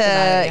not to,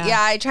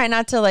 I try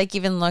not to like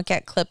even look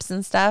at clips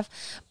and stuff,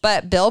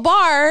 but Bill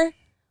Barr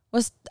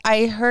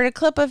I heard a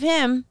clip of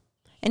him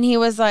and he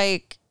was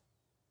like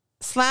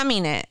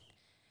slamming it,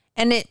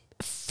 and it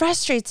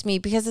frustrates me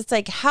because it's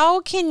like,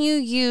 how can you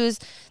use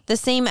the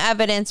same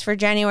evidence for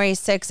January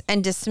 6th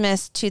and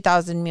dismiss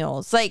 2000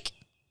 Mules? Like,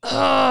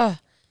 ugh.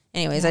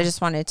 Anyways, I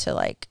just wanted to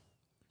like,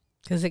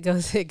 because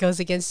it goes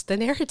against the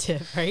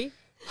narrative, right?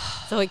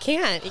 So it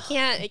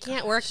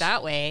can't work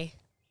that way.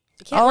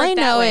 All I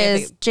know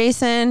is,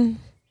 Jason,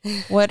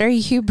 what are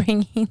you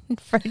bringing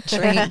for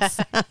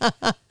drinks?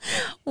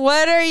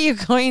 What are you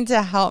going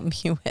to help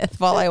me with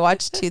while I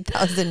watch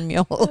 2000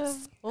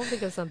 Mules? We'll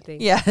think of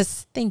something.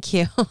 Yes. Thank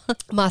you.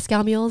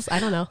 Moscow mules. I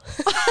don't know.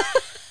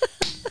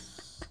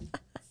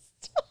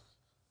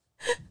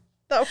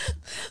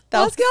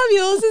 Moscow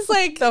mules is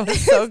like That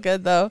was so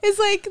good though. it's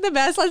like the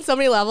best on so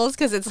many levels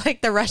because it's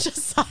like the Russia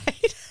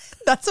side.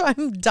 That's why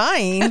I'm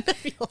dying. The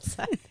mule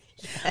side.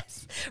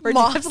 Yes, we're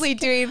Moscow- definitely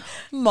doing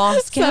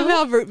Moscow.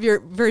 somehow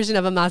your version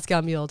of a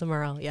Moscow mule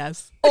tomorrow.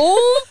 Yes.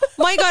 Oh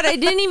my God. I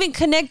didn't even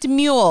connect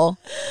mule.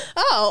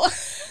 Oh.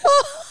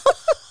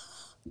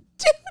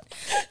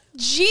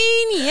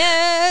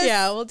 Genius.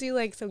 Yeah, we'll do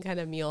like some kind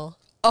of mule,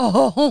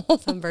 Oh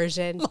some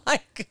version. my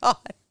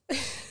God.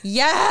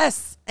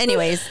 Yes.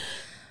 Anyways,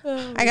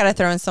 I got to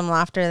throw in some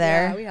laughter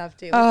there. Yeah, we have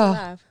to. We Oh, can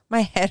laugh.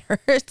 my head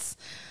hurts.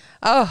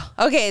 Oh,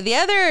 okay. The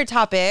other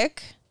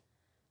topic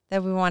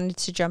that we wanted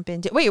to jump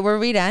into. Wait, were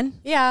we done?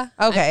 Yeah.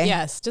 Okay.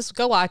 Yes. Just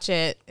go watch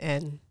it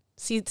and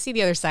see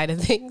the other side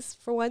of things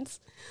for once.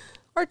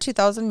 Or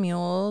 2,000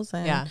 Mules.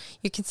 And Yeah.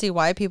 you can see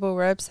why people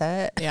were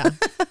upset. Yeah.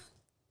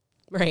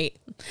 Right.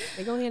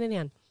 They go hand in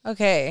hand.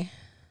 Okay.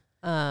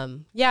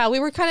 Yeah,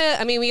 we were kind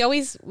of, I mean,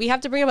 we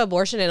have to bring up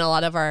abortion in a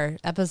lot of our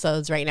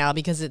episodes right now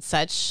because it's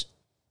such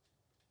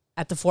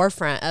at the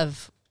forefront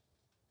of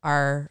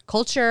our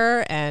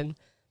culture and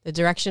the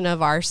direction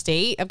of our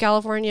state of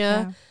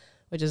California,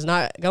 which is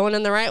not going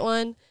in the right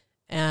one.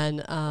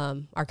 And,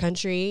 our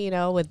country,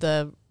 with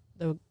the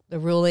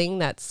ruling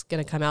that's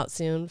going to come out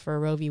soon for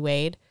Roe v.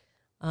 Wade.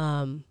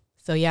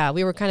 So yeah,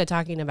 we were kind of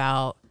talking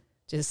about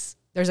just,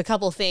 there's a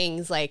couple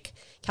things like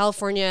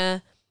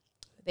California,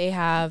 they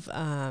have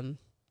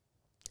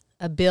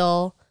a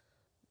bill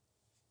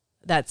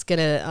that's going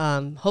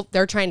to hope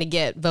they're trying to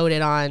get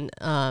voted on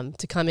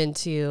to come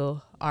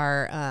into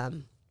our,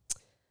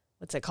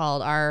 what's it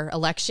called? Our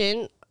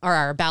election or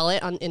our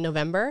ballot in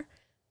November.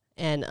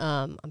 And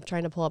I'm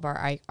trying to pull up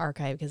our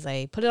archive because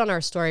I put it on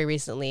our story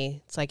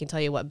recently so I can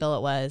tell you what bill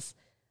it was.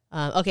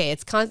 Okay,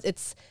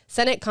 it's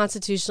Senate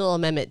Constitutional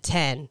Amendment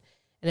 10,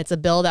 and it's a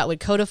bill that would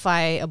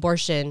codify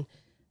abortion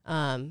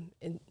to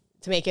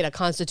make it a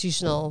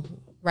constitutional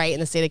right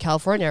in the state of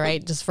California,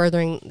 right? Just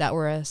furthering that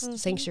we're a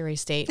sanctuary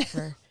state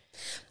for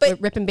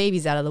But- ripping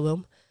babies out of the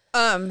womb.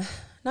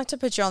 Not to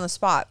put you on the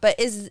spot, but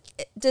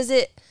does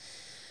it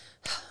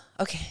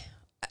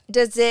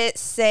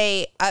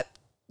say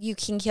you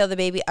can kill the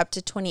baby up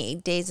to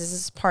 28 days? Is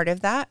this part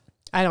of that?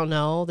 I don't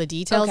know the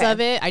details Okay.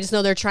 of it. I just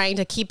know they're trying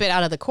to keep it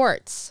out of the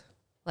courts.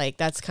 Like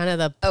that's kind of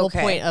the whole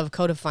Okay. point of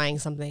codifying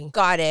something.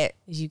 Got it.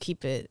 Is you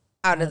keep it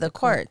Out of the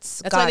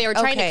courts. That's why they were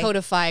trying to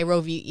codify Roe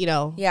v.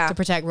 Yeah. to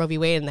protect Roe v.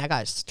 Wade, and that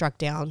got struck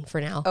down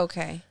for now.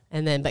 Okay.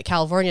 And then, but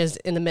California's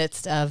in the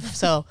midst of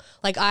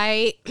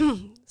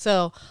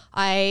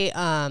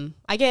I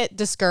get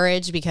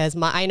discouraged because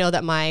I know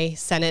that my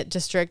Senate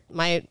district,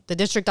 the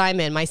district I'm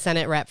in, my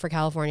Senate rep for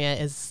California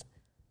is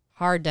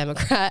hard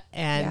Democrat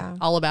and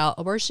all about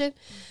abortion.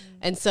 Mm-hmm.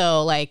 And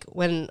so like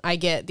when I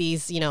get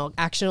these,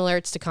 action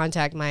alerts to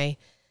contact my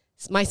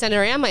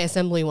senator and my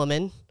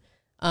assemblywoman,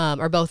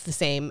 are both the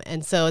same.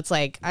 And so it's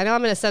like, I know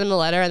I'm going to send them a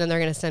letter and then they're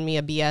going to send me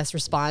a BS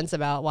response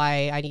about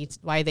why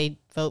they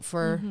vote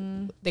for,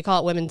 they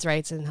call it women's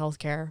rights in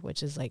healthcare,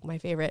 which is like my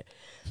favorite,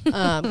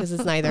 because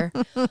it's neither.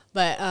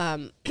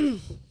 But,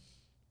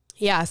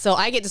 yeah, so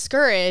I get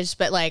discouraged,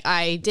 but like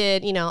I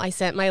did, I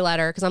sent my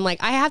letter cause I'm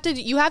like,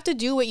 you have to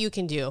do what you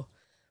can do.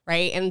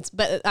 Right.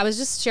 But I was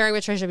just sharing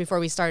with Trisha before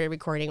we started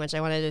recording, which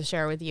I wanted to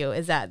share with you,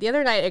 is that the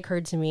other night it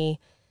occurred to me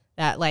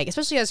that like,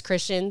 especially as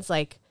Christians,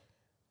 like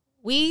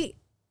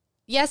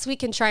yes, we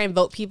can try and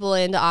vote people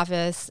into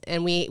office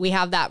and we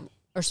have that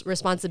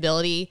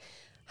responsibility.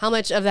 How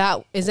much of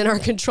that is in our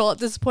control at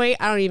this point?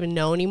 I don't even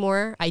know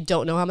anymore. I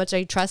don't know how much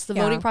I trust the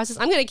voting process.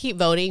 I'm going to keep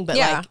voting, but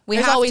like we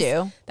there's have always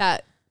to.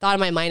 that thought in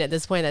my mind at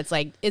this point that's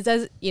like, is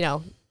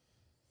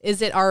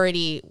it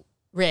already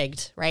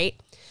rigged, right?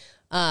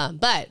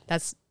 But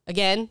that's,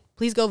 again,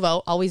 please go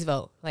vote. Always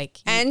vote.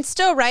 And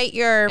still write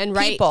your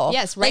people.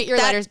 Yes, write your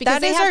letters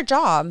because that is our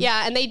job.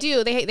 Yeah, and they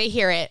do. They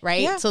hear it,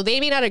 right? Yeah. So they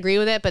may not agree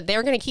with it, but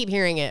they're going to keep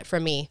hearing it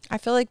from me. I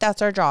feel like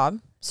that's our job.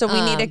 So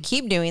we need to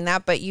keep doing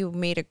that, but you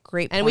made a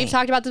great point. And we've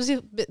talked about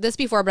this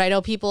before, but I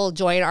know people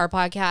join our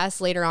podcast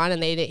later on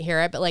and they didn't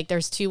hear it. But like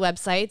there's two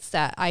websites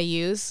that I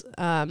use.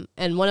 And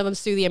one of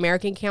them's through the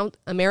American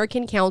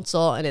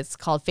Council, and it's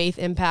called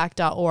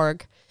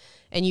faithimpact.org.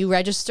 And you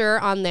register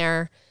on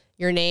there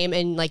your name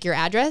and like your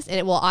address, and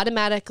it will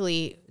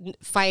automatically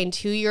find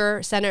who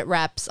your Senate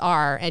reps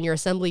are and your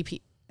assembly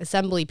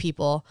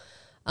people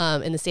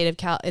in the state of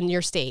in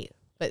your state.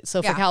 But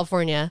so for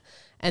California,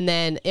 and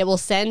then it will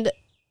send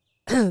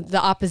the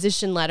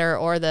opposition letter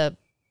or the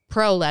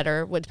pro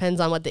letter, what depends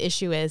on what the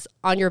issue is,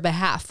 on your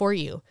behalf for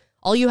you.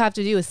 All you have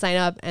to do is sign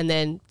up and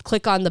then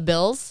click on the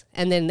bills,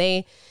 and then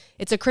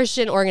it's a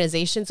Christian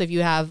organization. So if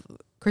you have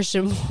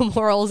Christian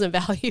morals and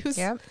values,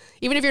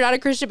 even if you're not a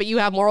Christian, but you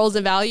have morals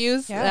and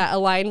values that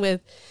align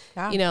with,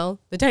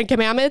 the 10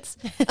 Commandments,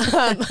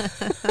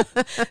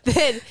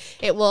 then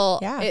it will,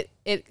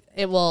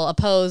 it will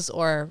oppose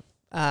or,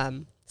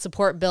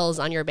 support bills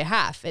on your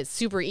behalf. It's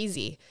super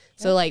easy.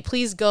 So like,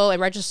 please go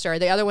and register.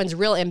 The other one's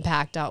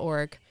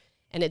realimpact.org,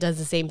 and it does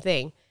the same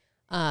thing.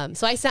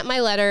 So I sent my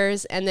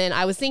letters, and then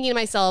I was thinking to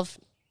myself,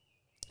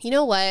 you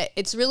know what?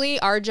 It's really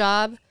our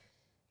job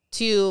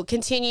to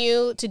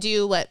continue to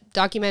do what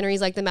documentaries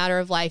like The Matter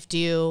of Life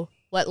do,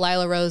 what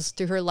Lila Rose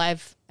through her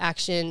live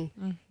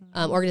action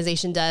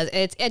organization does, and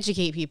it's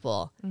educate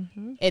people.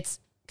 It's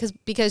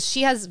because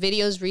she has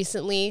videos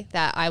recently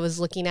that I was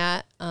looking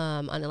at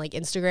on like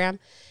Instagram,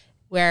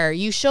 where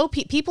you show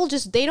people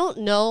just, they don't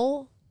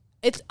know.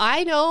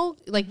 I know,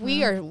 like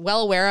we are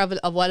well aware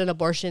of what an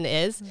abortion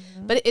is,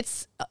 but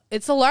it's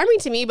alarming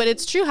to me, but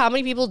it's true how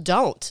many people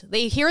don't.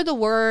 They hear the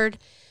word,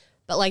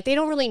 but like they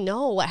don't really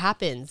know what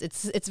happens.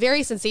 It's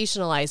very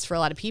sensationalized for a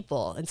lot of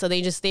people. And so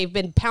they've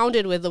been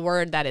pounded with the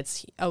word that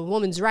it's a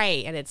woman's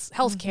right and it's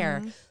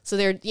healthcare. So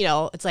they're,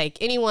 it's like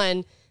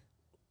anyone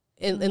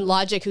in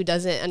logic who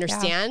doesn't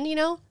understand,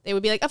 they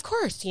would be like, of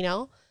course,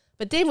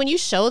 but then when you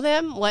show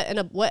them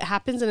what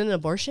happens in an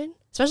abortion,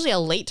 especially a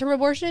late term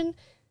abortion,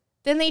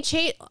 then they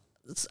change.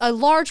 A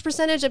large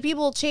percentage of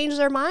people change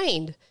their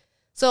mind.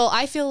 So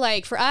I feel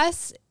like for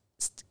us,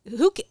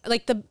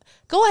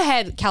 go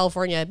ahead,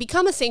 California,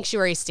 become a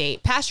sanctuary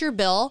state, pass your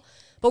bill,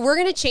 but we're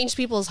going to change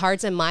people's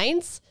hearts and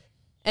minds,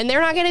 and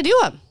they're not going to do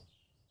them.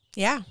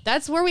 Yeah.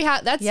 That's where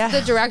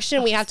the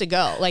direction we have to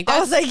go. Like, I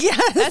was like,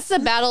 yes. That's the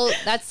battle.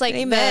 That's like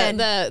Amen.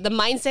 the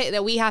mindset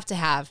that we have to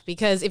have,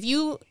 because if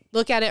you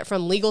look at it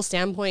from legal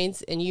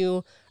standpoints and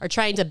you are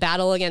trying to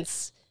battle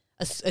against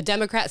a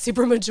Democrat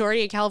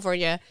supermajority in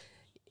California,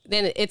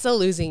 then it's a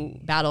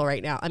losing battle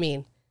right now. I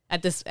mean,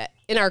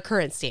 in our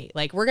current state,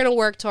 like we're going to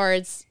work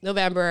towards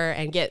November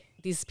and get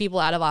these people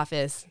out of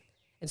office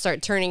and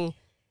start turning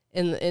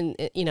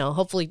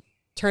hopefully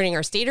turning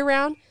our state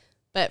around.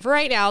 But for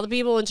right now, the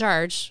people in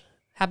charge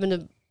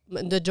the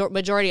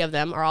majority of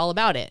them are all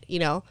about it,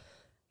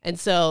 And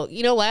so,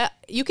 you know what?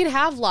 You can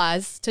have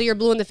laws till you're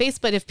blue in the face,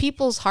 but if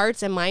people's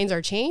hearts and minds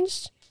are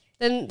changed,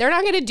 then they're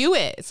not going to do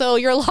it. So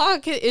your law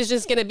is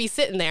just going to be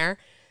sitting there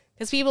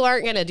because people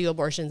aren't going to do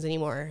abortions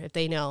anymore if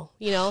they know,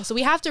 So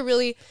we have to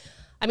really,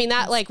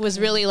 that was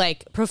really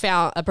like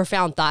a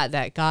profound thought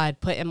that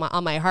God put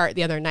on my heart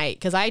the other night.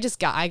 Cause I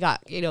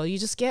got, you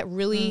just get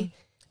really,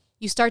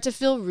 you start to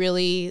feel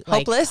really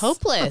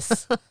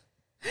hopeless.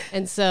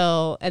 And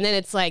then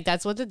it's like,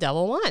 that's what the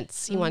devil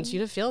wants. He wants you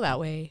to feel that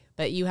way,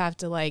 but you have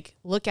to like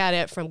look at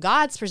it from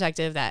God's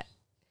perspective, that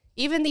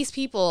even these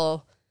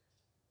people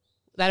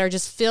that are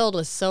just filled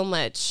with so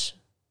much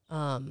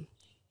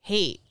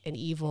hate and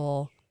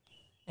evil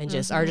and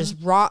just are just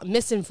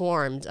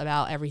misinformed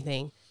about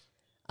everything.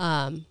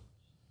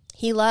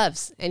 He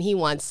loves and he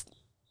wants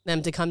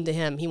them to come to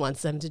him. He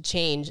wants them to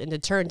change and to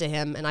turn to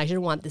him. And I should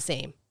want the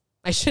same.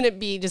 I shouldn't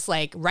be just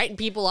like writing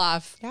people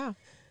off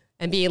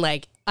and being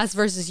like us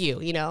versus you,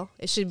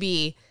 It should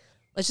be,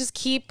 let's just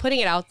keep putting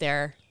it out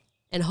there,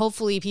 and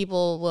hopefully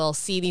people will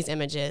see these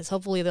images.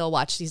 Hopefully they'll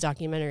watch these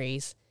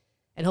documentaries,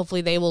 and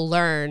hopefully they will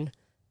learn,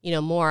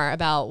 more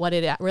about what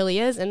it really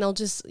is. And they'll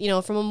just,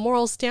 from a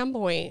moral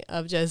standpoint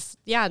of just,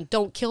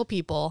 don't kill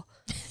people.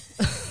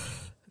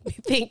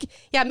 Think,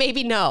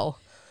 maybe no.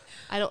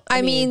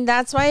 I mean,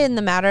 that's why in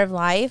The Matter of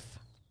Life,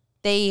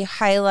 they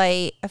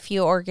highlight a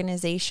few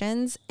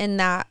organizations in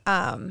that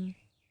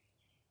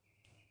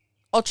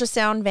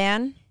ultrasound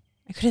van.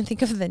 I couldn't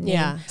think of the name.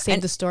 Yeah,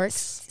 Save the Storks.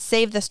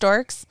 Save the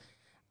Storks.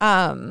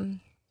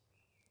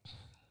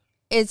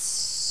 It's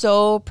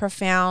so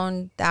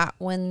profound that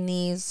when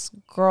these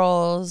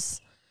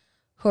girls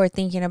who are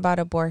thinking about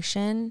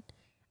abortion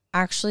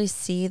actually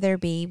see their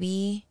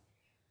baby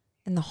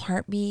and the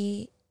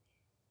heartbeat,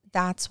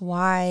 that's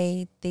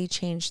why they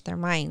changed their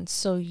minds.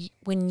 So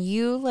when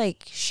you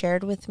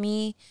shared with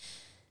me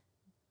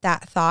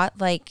that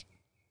thought,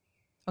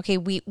 okay,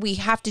 we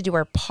have to do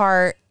our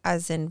part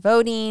as in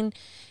voting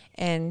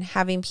and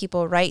having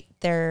people write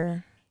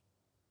their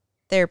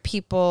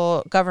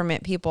people,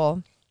 government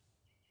people.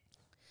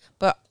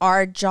 But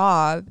our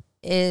job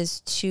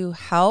is to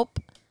help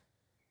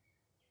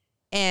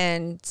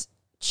and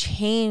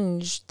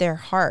change their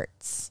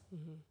hearts.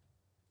 Mm-hmm.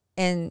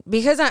 And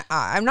because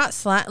I'm not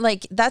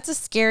that's the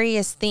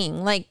scariest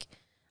thing.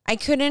 I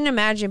couldn't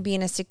imagine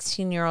being a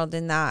 16-year-old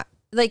in that.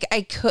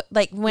 I could,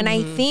 when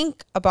I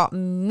think about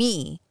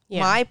me,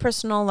 my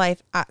personal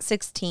life at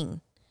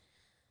 16,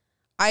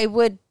 I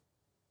would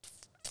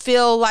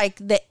feel like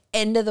the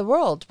end of the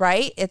world,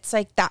 right? It's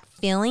like that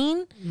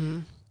feeling. Mm-hmm.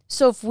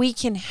 So if we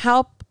can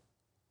help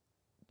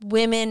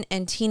women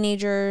and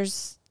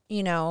teenagers,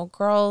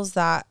 girls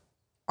that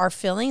are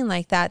feeling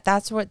like that,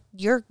 that's what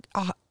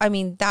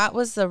that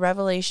was the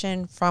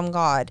revelation from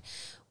God.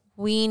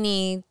 We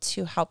need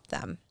to help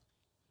them.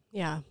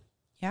 Yeah.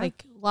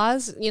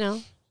 Laws,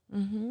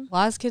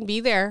 laws can be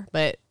there,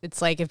 but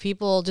it's if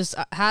people just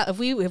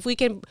if we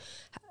can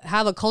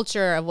have a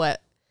culture of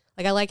what,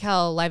 I like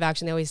how Live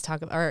Action, they always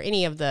talk about, or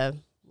any of the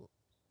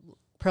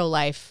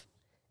pro-life,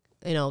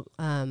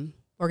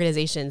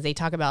 organizations, they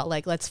talk about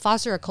let's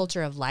foster a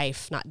culture of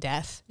life, not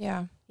death.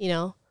 Yeah.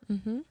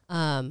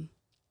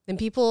 Then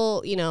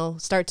people,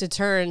 start to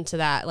turn to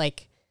that,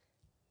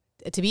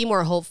 to be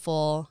more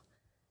hopeful.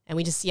 And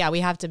we just, we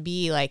have to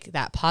be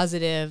that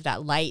positive,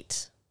 that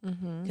light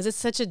because it's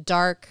such a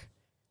dark,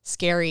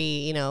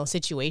 scary,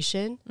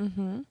 situation.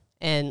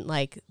 And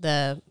like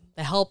the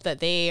help that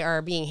they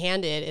are being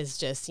handed is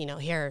just,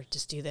 here,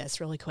 just do this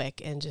really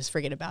quick and just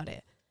forget about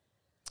it.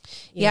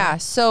 Yeah.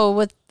 So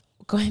with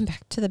going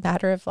back to the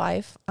matter of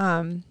life,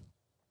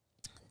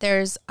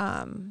 there's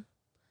one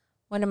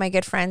of my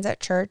good friends at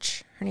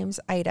church. Her name's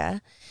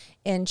Ida,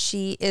 and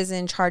she is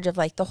in charge of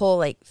like the whole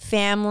like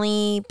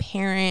family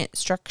parent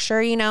structure,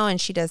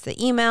 and she does the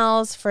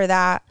emails for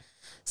that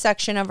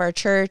section of our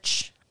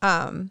church.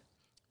 Not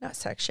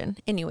section.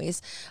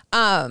 Anyways,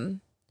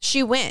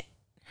 she went.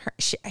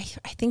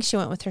 I think she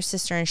went with her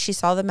sister, and she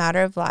saw the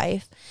matter of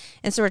life,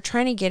 and so we're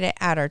trying to get it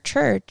at our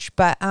church,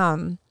 but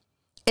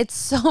it's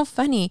so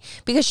funny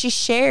because she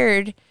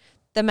shared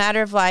the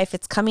matter of life.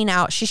 It's coming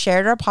out. She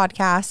shared our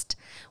podcast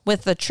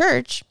with the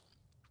church.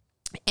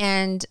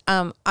 And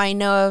I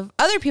know of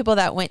other people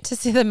that went to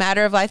see the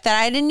matter of life that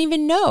I didn't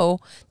even know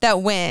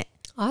that went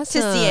to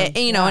see it,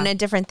 in a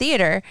different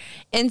theater.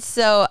 And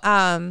so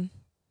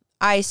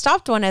I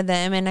stopped one of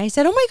them and I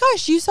said, "Oh my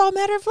gosh, you saw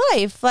Matter of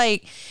Life."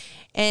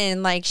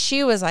 And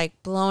she was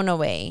like blown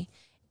away.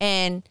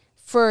 And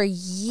for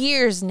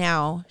years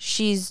now,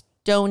 she's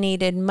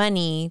donated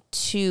money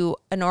to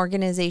an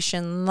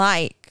organization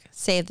like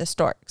Save the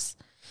Storks,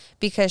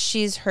 because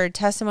she's heard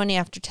testimony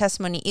after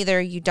testimony.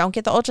 Either you don't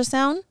get the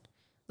ultrasound,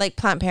 like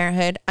Planned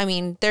Parenthood. I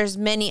mean, there's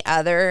many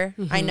other,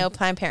 I know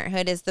Planned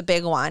Parenthood is the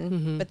big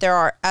one, but there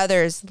are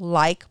others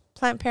like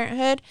Planned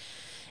Parenthood.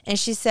 And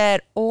she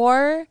said,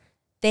 or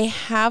they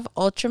have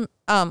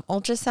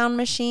ultrasound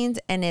machines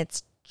and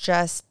it's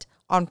just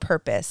on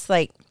purpose,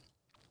 like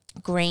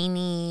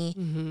grainy.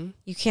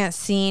 You can't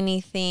see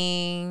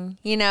anything,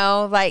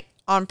 like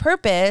on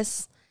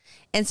purpose.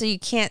 And so you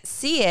can't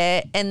see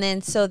it. And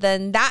then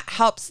that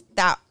helps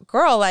that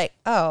girl, like,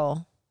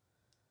 oh,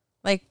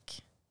 like,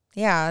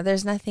 yeah,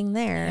 there's nothing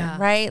there,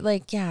 right?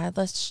 Like, yeah,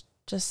 let's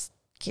just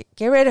get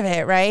rid of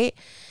it, right?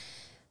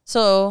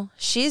 So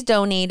she's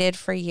donated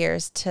for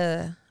years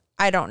to,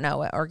 I don't know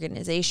what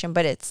organization,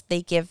 but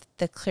they give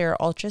the clear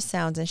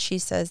ultrasounds, and she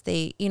says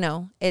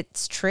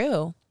it's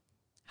true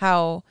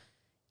how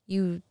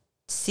you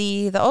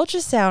see the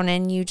ultrasound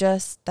and you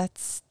just,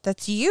 that's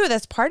you,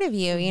 that's part of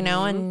you,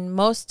 and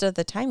most of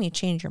the time you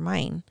change your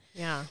mind.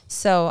 Yeah.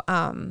 So,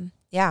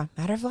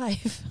 matter of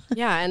life.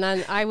 Yeah. And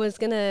then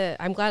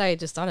I'm glad I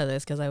just thought of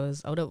this because I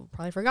would have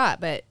probably forgot,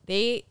 but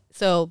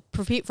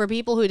for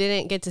people who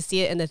didn't get to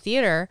see it in the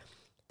theater,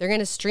 they're going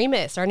to stream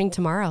it starting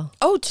tomorrow.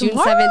 Oh,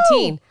 tomorrow?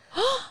 June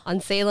 17th on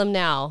Salem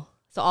Now.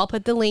 So I'll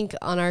put the link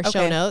on our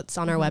show notes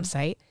on our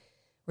website,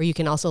 where you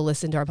can also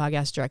listen to our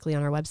podcast directly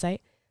on our website.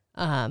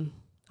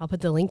 I'll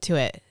put the link to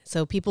it.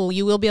 So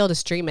you will be able to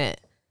stream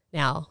it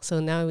now. So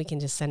now we can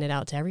just send it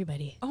out to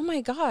everybody. Oh my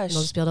gosh. And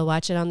they'll just be able to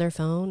watch it on their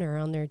phone or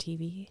on their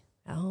TV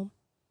at home.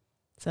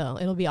 So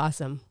it'll be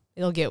awesome.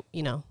 It'll get,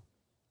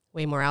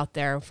 way more out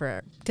there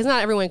because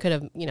not everyone could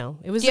have,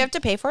 it was. Do you have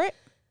to pay for it?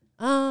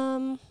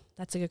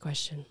 That's a good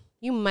question.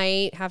 You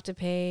might have to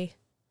pay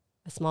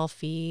a small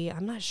fee.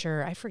 I'm not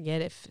sure. I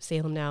forget if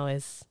Salem Now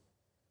is,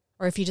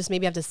 or if you just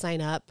maybe have to sign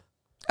up.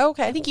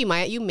 Okay. I think you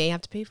may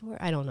have to pay for it.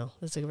 I don't know.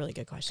 That's a really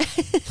good question.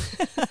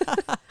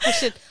 I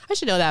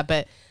should know that,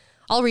 but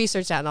I'll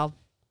research that and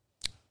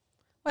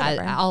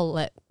I'll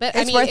let, but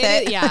it's worth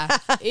it. Yeah.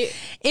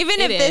 Even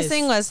if this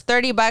thing was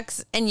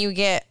 $30 and you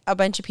get a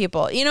bunch of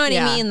people, you know what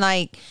I mean?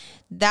 Like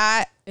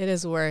that. It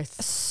is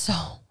worth so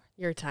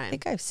your time. I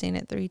think I've seen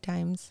it 3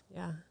 times.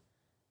 Yeah.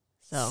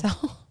 So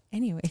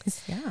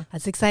anyways, yeah.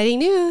 That's exciting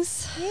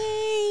news.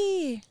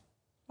 Yay.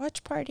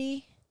 Watch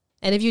party.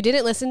 And if you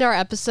didn't listen to our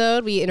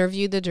episode, we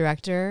interviewed the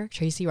director,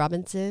 Tracy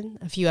Robinson,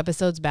 a few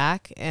episodes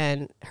back,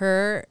 and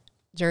her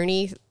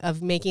journey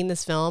of making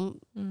this film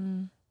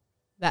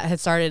that had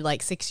started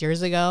like 6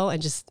 years ago.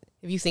 And just,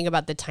 if you think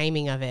about the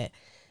timing of it,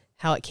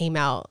 how it came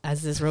out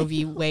as this Roe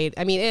v. Wade,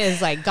 I mean, it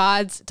is like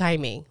God's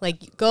timing.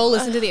 Like, go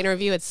listen to the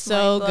interview. It's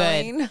so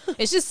good.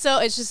 It's just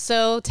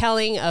so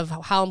telling of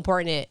how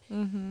important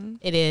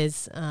it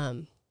is,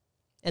 and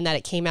that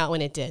it came out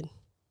when it did.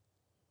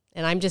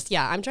 And I'm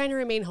trying to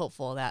remain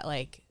hopeful that,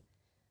 like,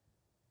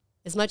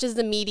 as much as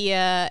the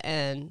media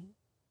and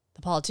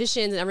the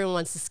politicians and everyone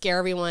wants to scare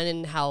everyone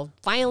and how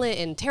violent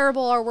and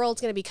terrible our world's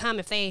going to become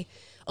if they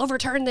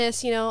overturn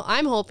this,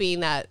 I'm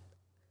hoping that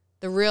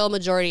the real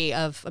majority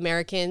of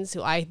Americans,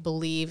 who I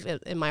believe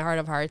in my heart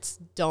of hearts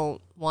don't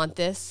want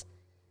this,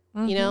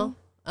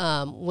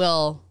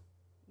 will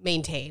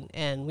maintain,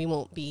 and we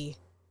won't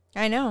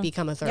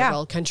become a third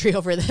world country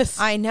over this.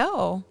 I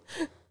know.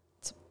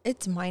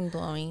 It's mind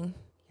blowing.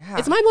 Yeah.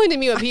 It's mind blowing to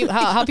me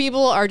how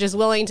people are just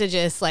willing to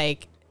just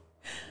like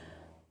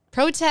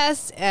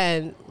protest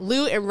and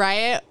loot and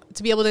riot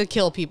to be able to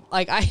kill people.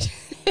 Like,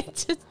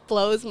 it just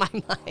blows my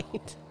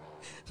mind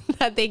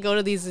that they go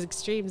to these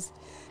extremes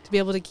to be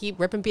able to keep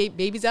ripping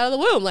babies out of the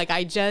womb. Like,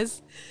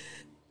 it's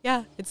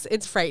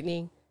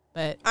frightening.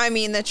 But I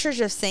mean, the Church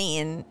of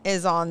Satan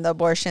is on the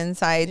abortion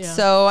side. Yeah.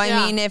 So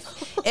I mean,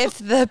 if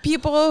the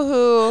people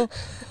who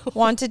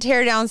want to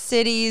tear down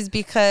cities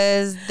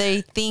because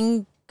they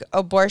think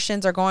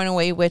abortions are going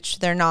away, which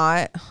they're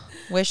not.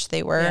 Wish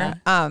they were.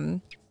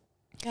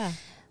 Yeah.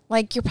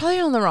 Like, you're probably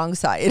on the wrong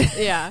side.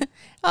 Yeah.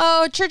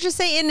 Oh, Church of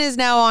Satan is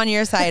now on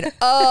your side.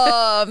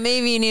 Oh,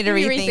 maybe you need to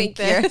Maybe rethink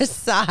your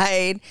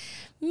side.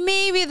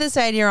 Maybe the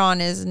side you're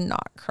on is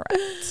not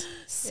correct.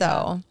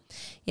 So,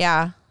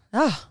 yeah.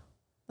 Oh,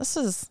 this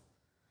was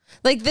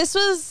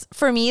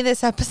for me,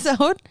 this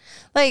episode,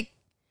 like,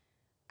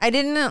 I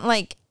didn't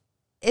like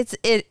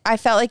I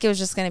felt like it was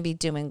just going to be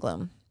doom and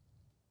gloom.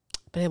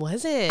 But it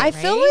wasn't. I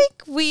feel like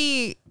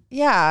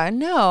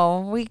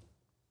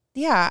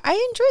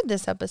I enjoyed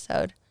this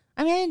episode.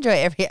 I mean, I enjoy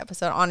every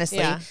episode, honestly.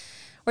 Yeah.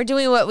 We're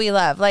doing what we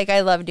love. Like, I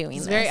love doing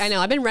this. I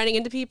know. I've been running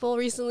into people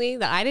recently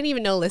that I didn't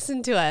even know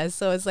listened to us.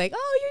 So it's like,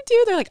 oh, you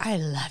do? They're like, I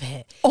love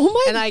it. Oh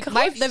my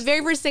God. The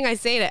very first thing I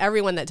say to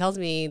everyone that tells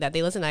me that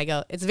they listen, I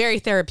go, it's very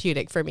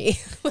therapeutic for me.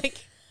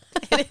 Like,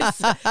 it is.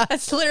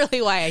 That's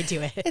literally why I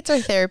do it. It's our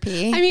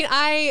therapy. I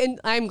mean,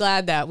 I'm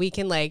glad that we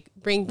can like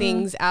bring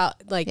things out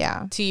like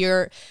to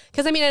your,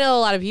 because I mean, I know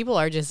a lot of people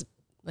are just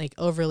like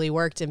overly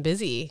worked and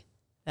busy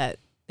that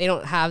they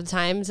don't have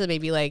time to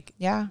maybe like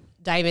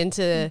dive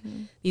into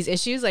these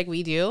issues like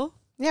we do.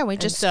 Yeah, we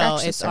just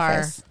scratch the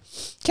surface.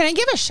 Can I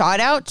give a shout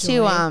out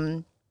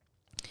to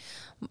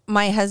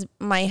my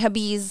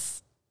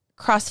hubby's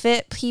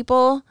CrossFit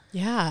people?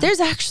 Yeah, there's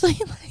actually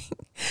like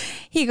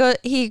he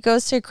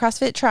goes to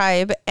CrossFit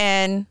Tribe,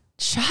 and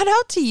shout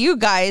out to you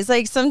guys.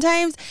 Like,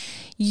 sometimes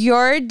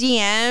your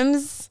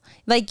DMs,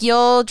 like,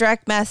 you'll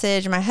direct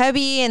message my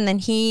hubby and then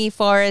he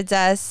forwards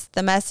us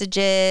the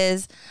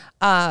messages,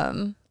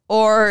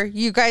 or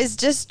you guys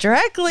just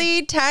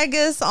directly tag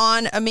us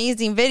on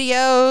amazing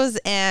videos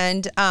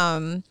and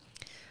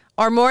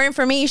or more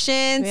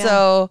information.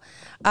 So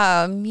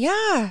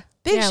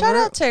big shout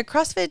out to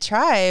CrossFit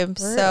Tribe.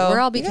 We're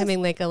all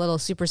becoming like a little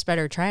super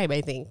spreader tribe,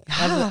 I think,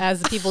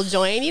 as people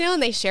join, you know,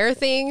 and they share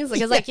things.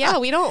 Like, it's like,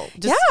 we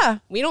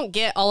don't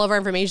get all of our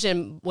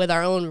information with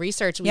our own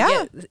research.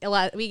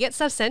 We get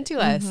stuff sent to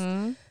us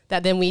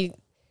that then we,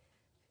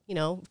 you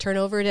know, turn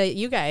over to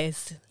you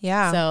guys.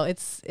 Yeah. So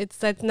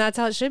that's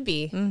how it should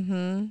be.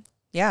 Mm-hmm.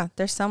 Yeah.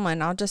 There's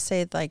someone, I'll just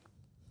say like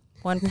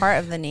one part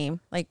of the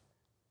name, like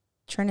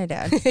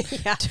Trinidad.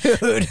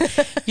 Dude,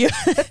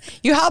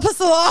 you help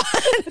us a lot.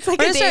 It's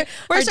like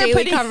our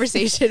daily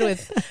conversation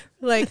with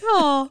like,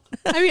 oh,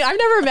 I mean, I've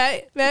never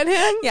met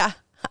him. Yeah.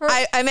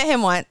 I met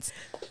him once.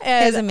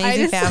 And his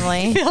amazing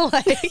family. Feel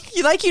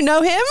like you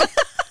know him?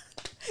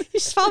 You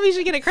probably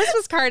should get a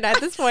Christmas card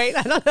at this point.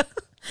 I don't know.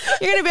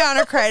 You're going to be on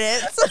our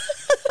credits.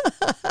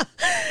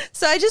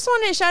 So I just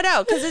want to shout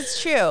out because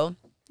it's true.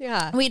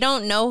 Yeah. We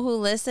don't know who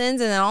listens.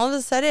 And then all of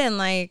a sudden,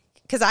 like,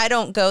 because I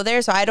don't go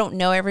there, so I don't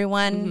know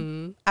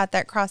everyone at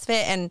that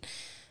CrossFit. And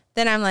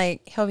then I'm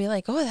like, he'll be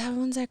like, oh, that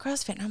one's at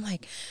CrossFit. And I'm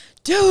like,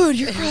 dude,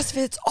 your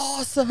CrossFit's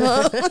awesome.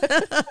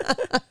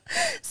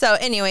 So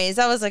anyways,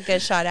 that was a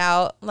good shout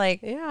out.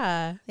 Like,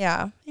 yeah.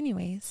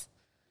 Anyways.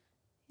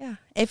 Yeah.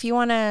 If you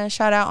want to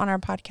shout out on our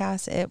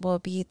podcast, it will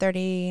be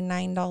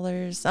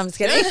 $39. I'm just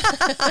kidding.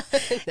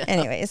 No.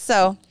 Anyways,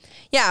 so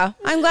yeah,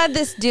 I'm glad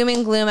this doom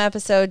and gloom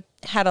episode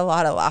had a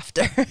lot of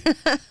laughter.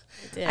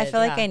 I feel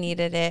like I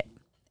needed it.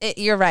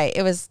 You're right.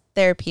 It was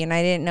therapy, and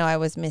I didn't know I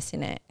was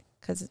missing it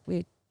because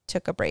we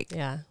took a break.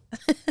 Yeah.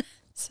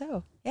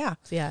 So, yeah.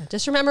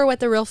 Just remember what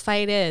the real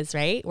fight is,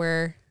 right?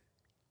 We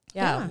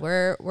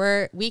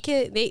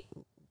can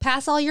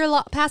pass all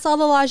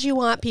the laws you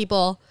want,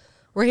 people.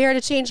 We're here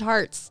to change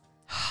hearts,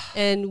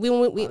 and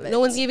no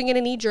one's even gonna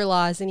need your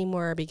laws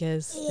anymore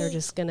because they're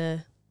just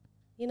gonna,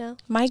 you know,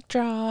 mic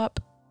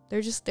drop.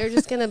 They're just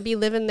gonna be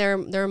living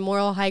their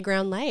moral high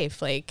ground life.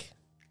 Like,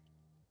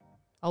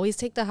 always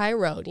take the high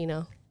road. You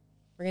know,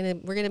 we're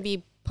gonna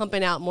be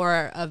pumping out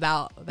more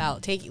about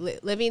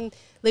living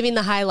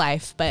the high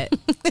life, but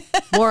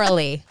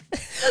morally.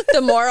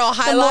 The moral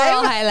high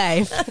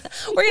life.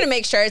 We're going to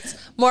make sure it's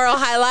moral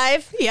high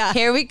life. Yeah.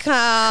 Here we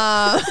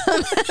come.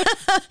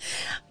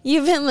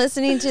 You've been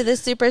listening to the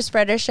Super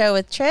Spreader Show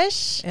with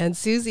Trish and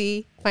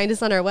Susie. Find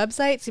us on our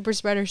website,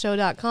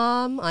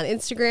 superspreadershow.com, on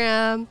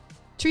Instagram,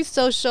 Truth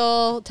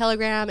Social,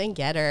 Telegram, and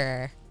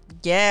Getter.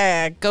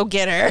 Yeah, go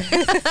get her.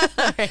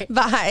 All right.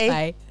 Bye.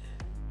 Bye.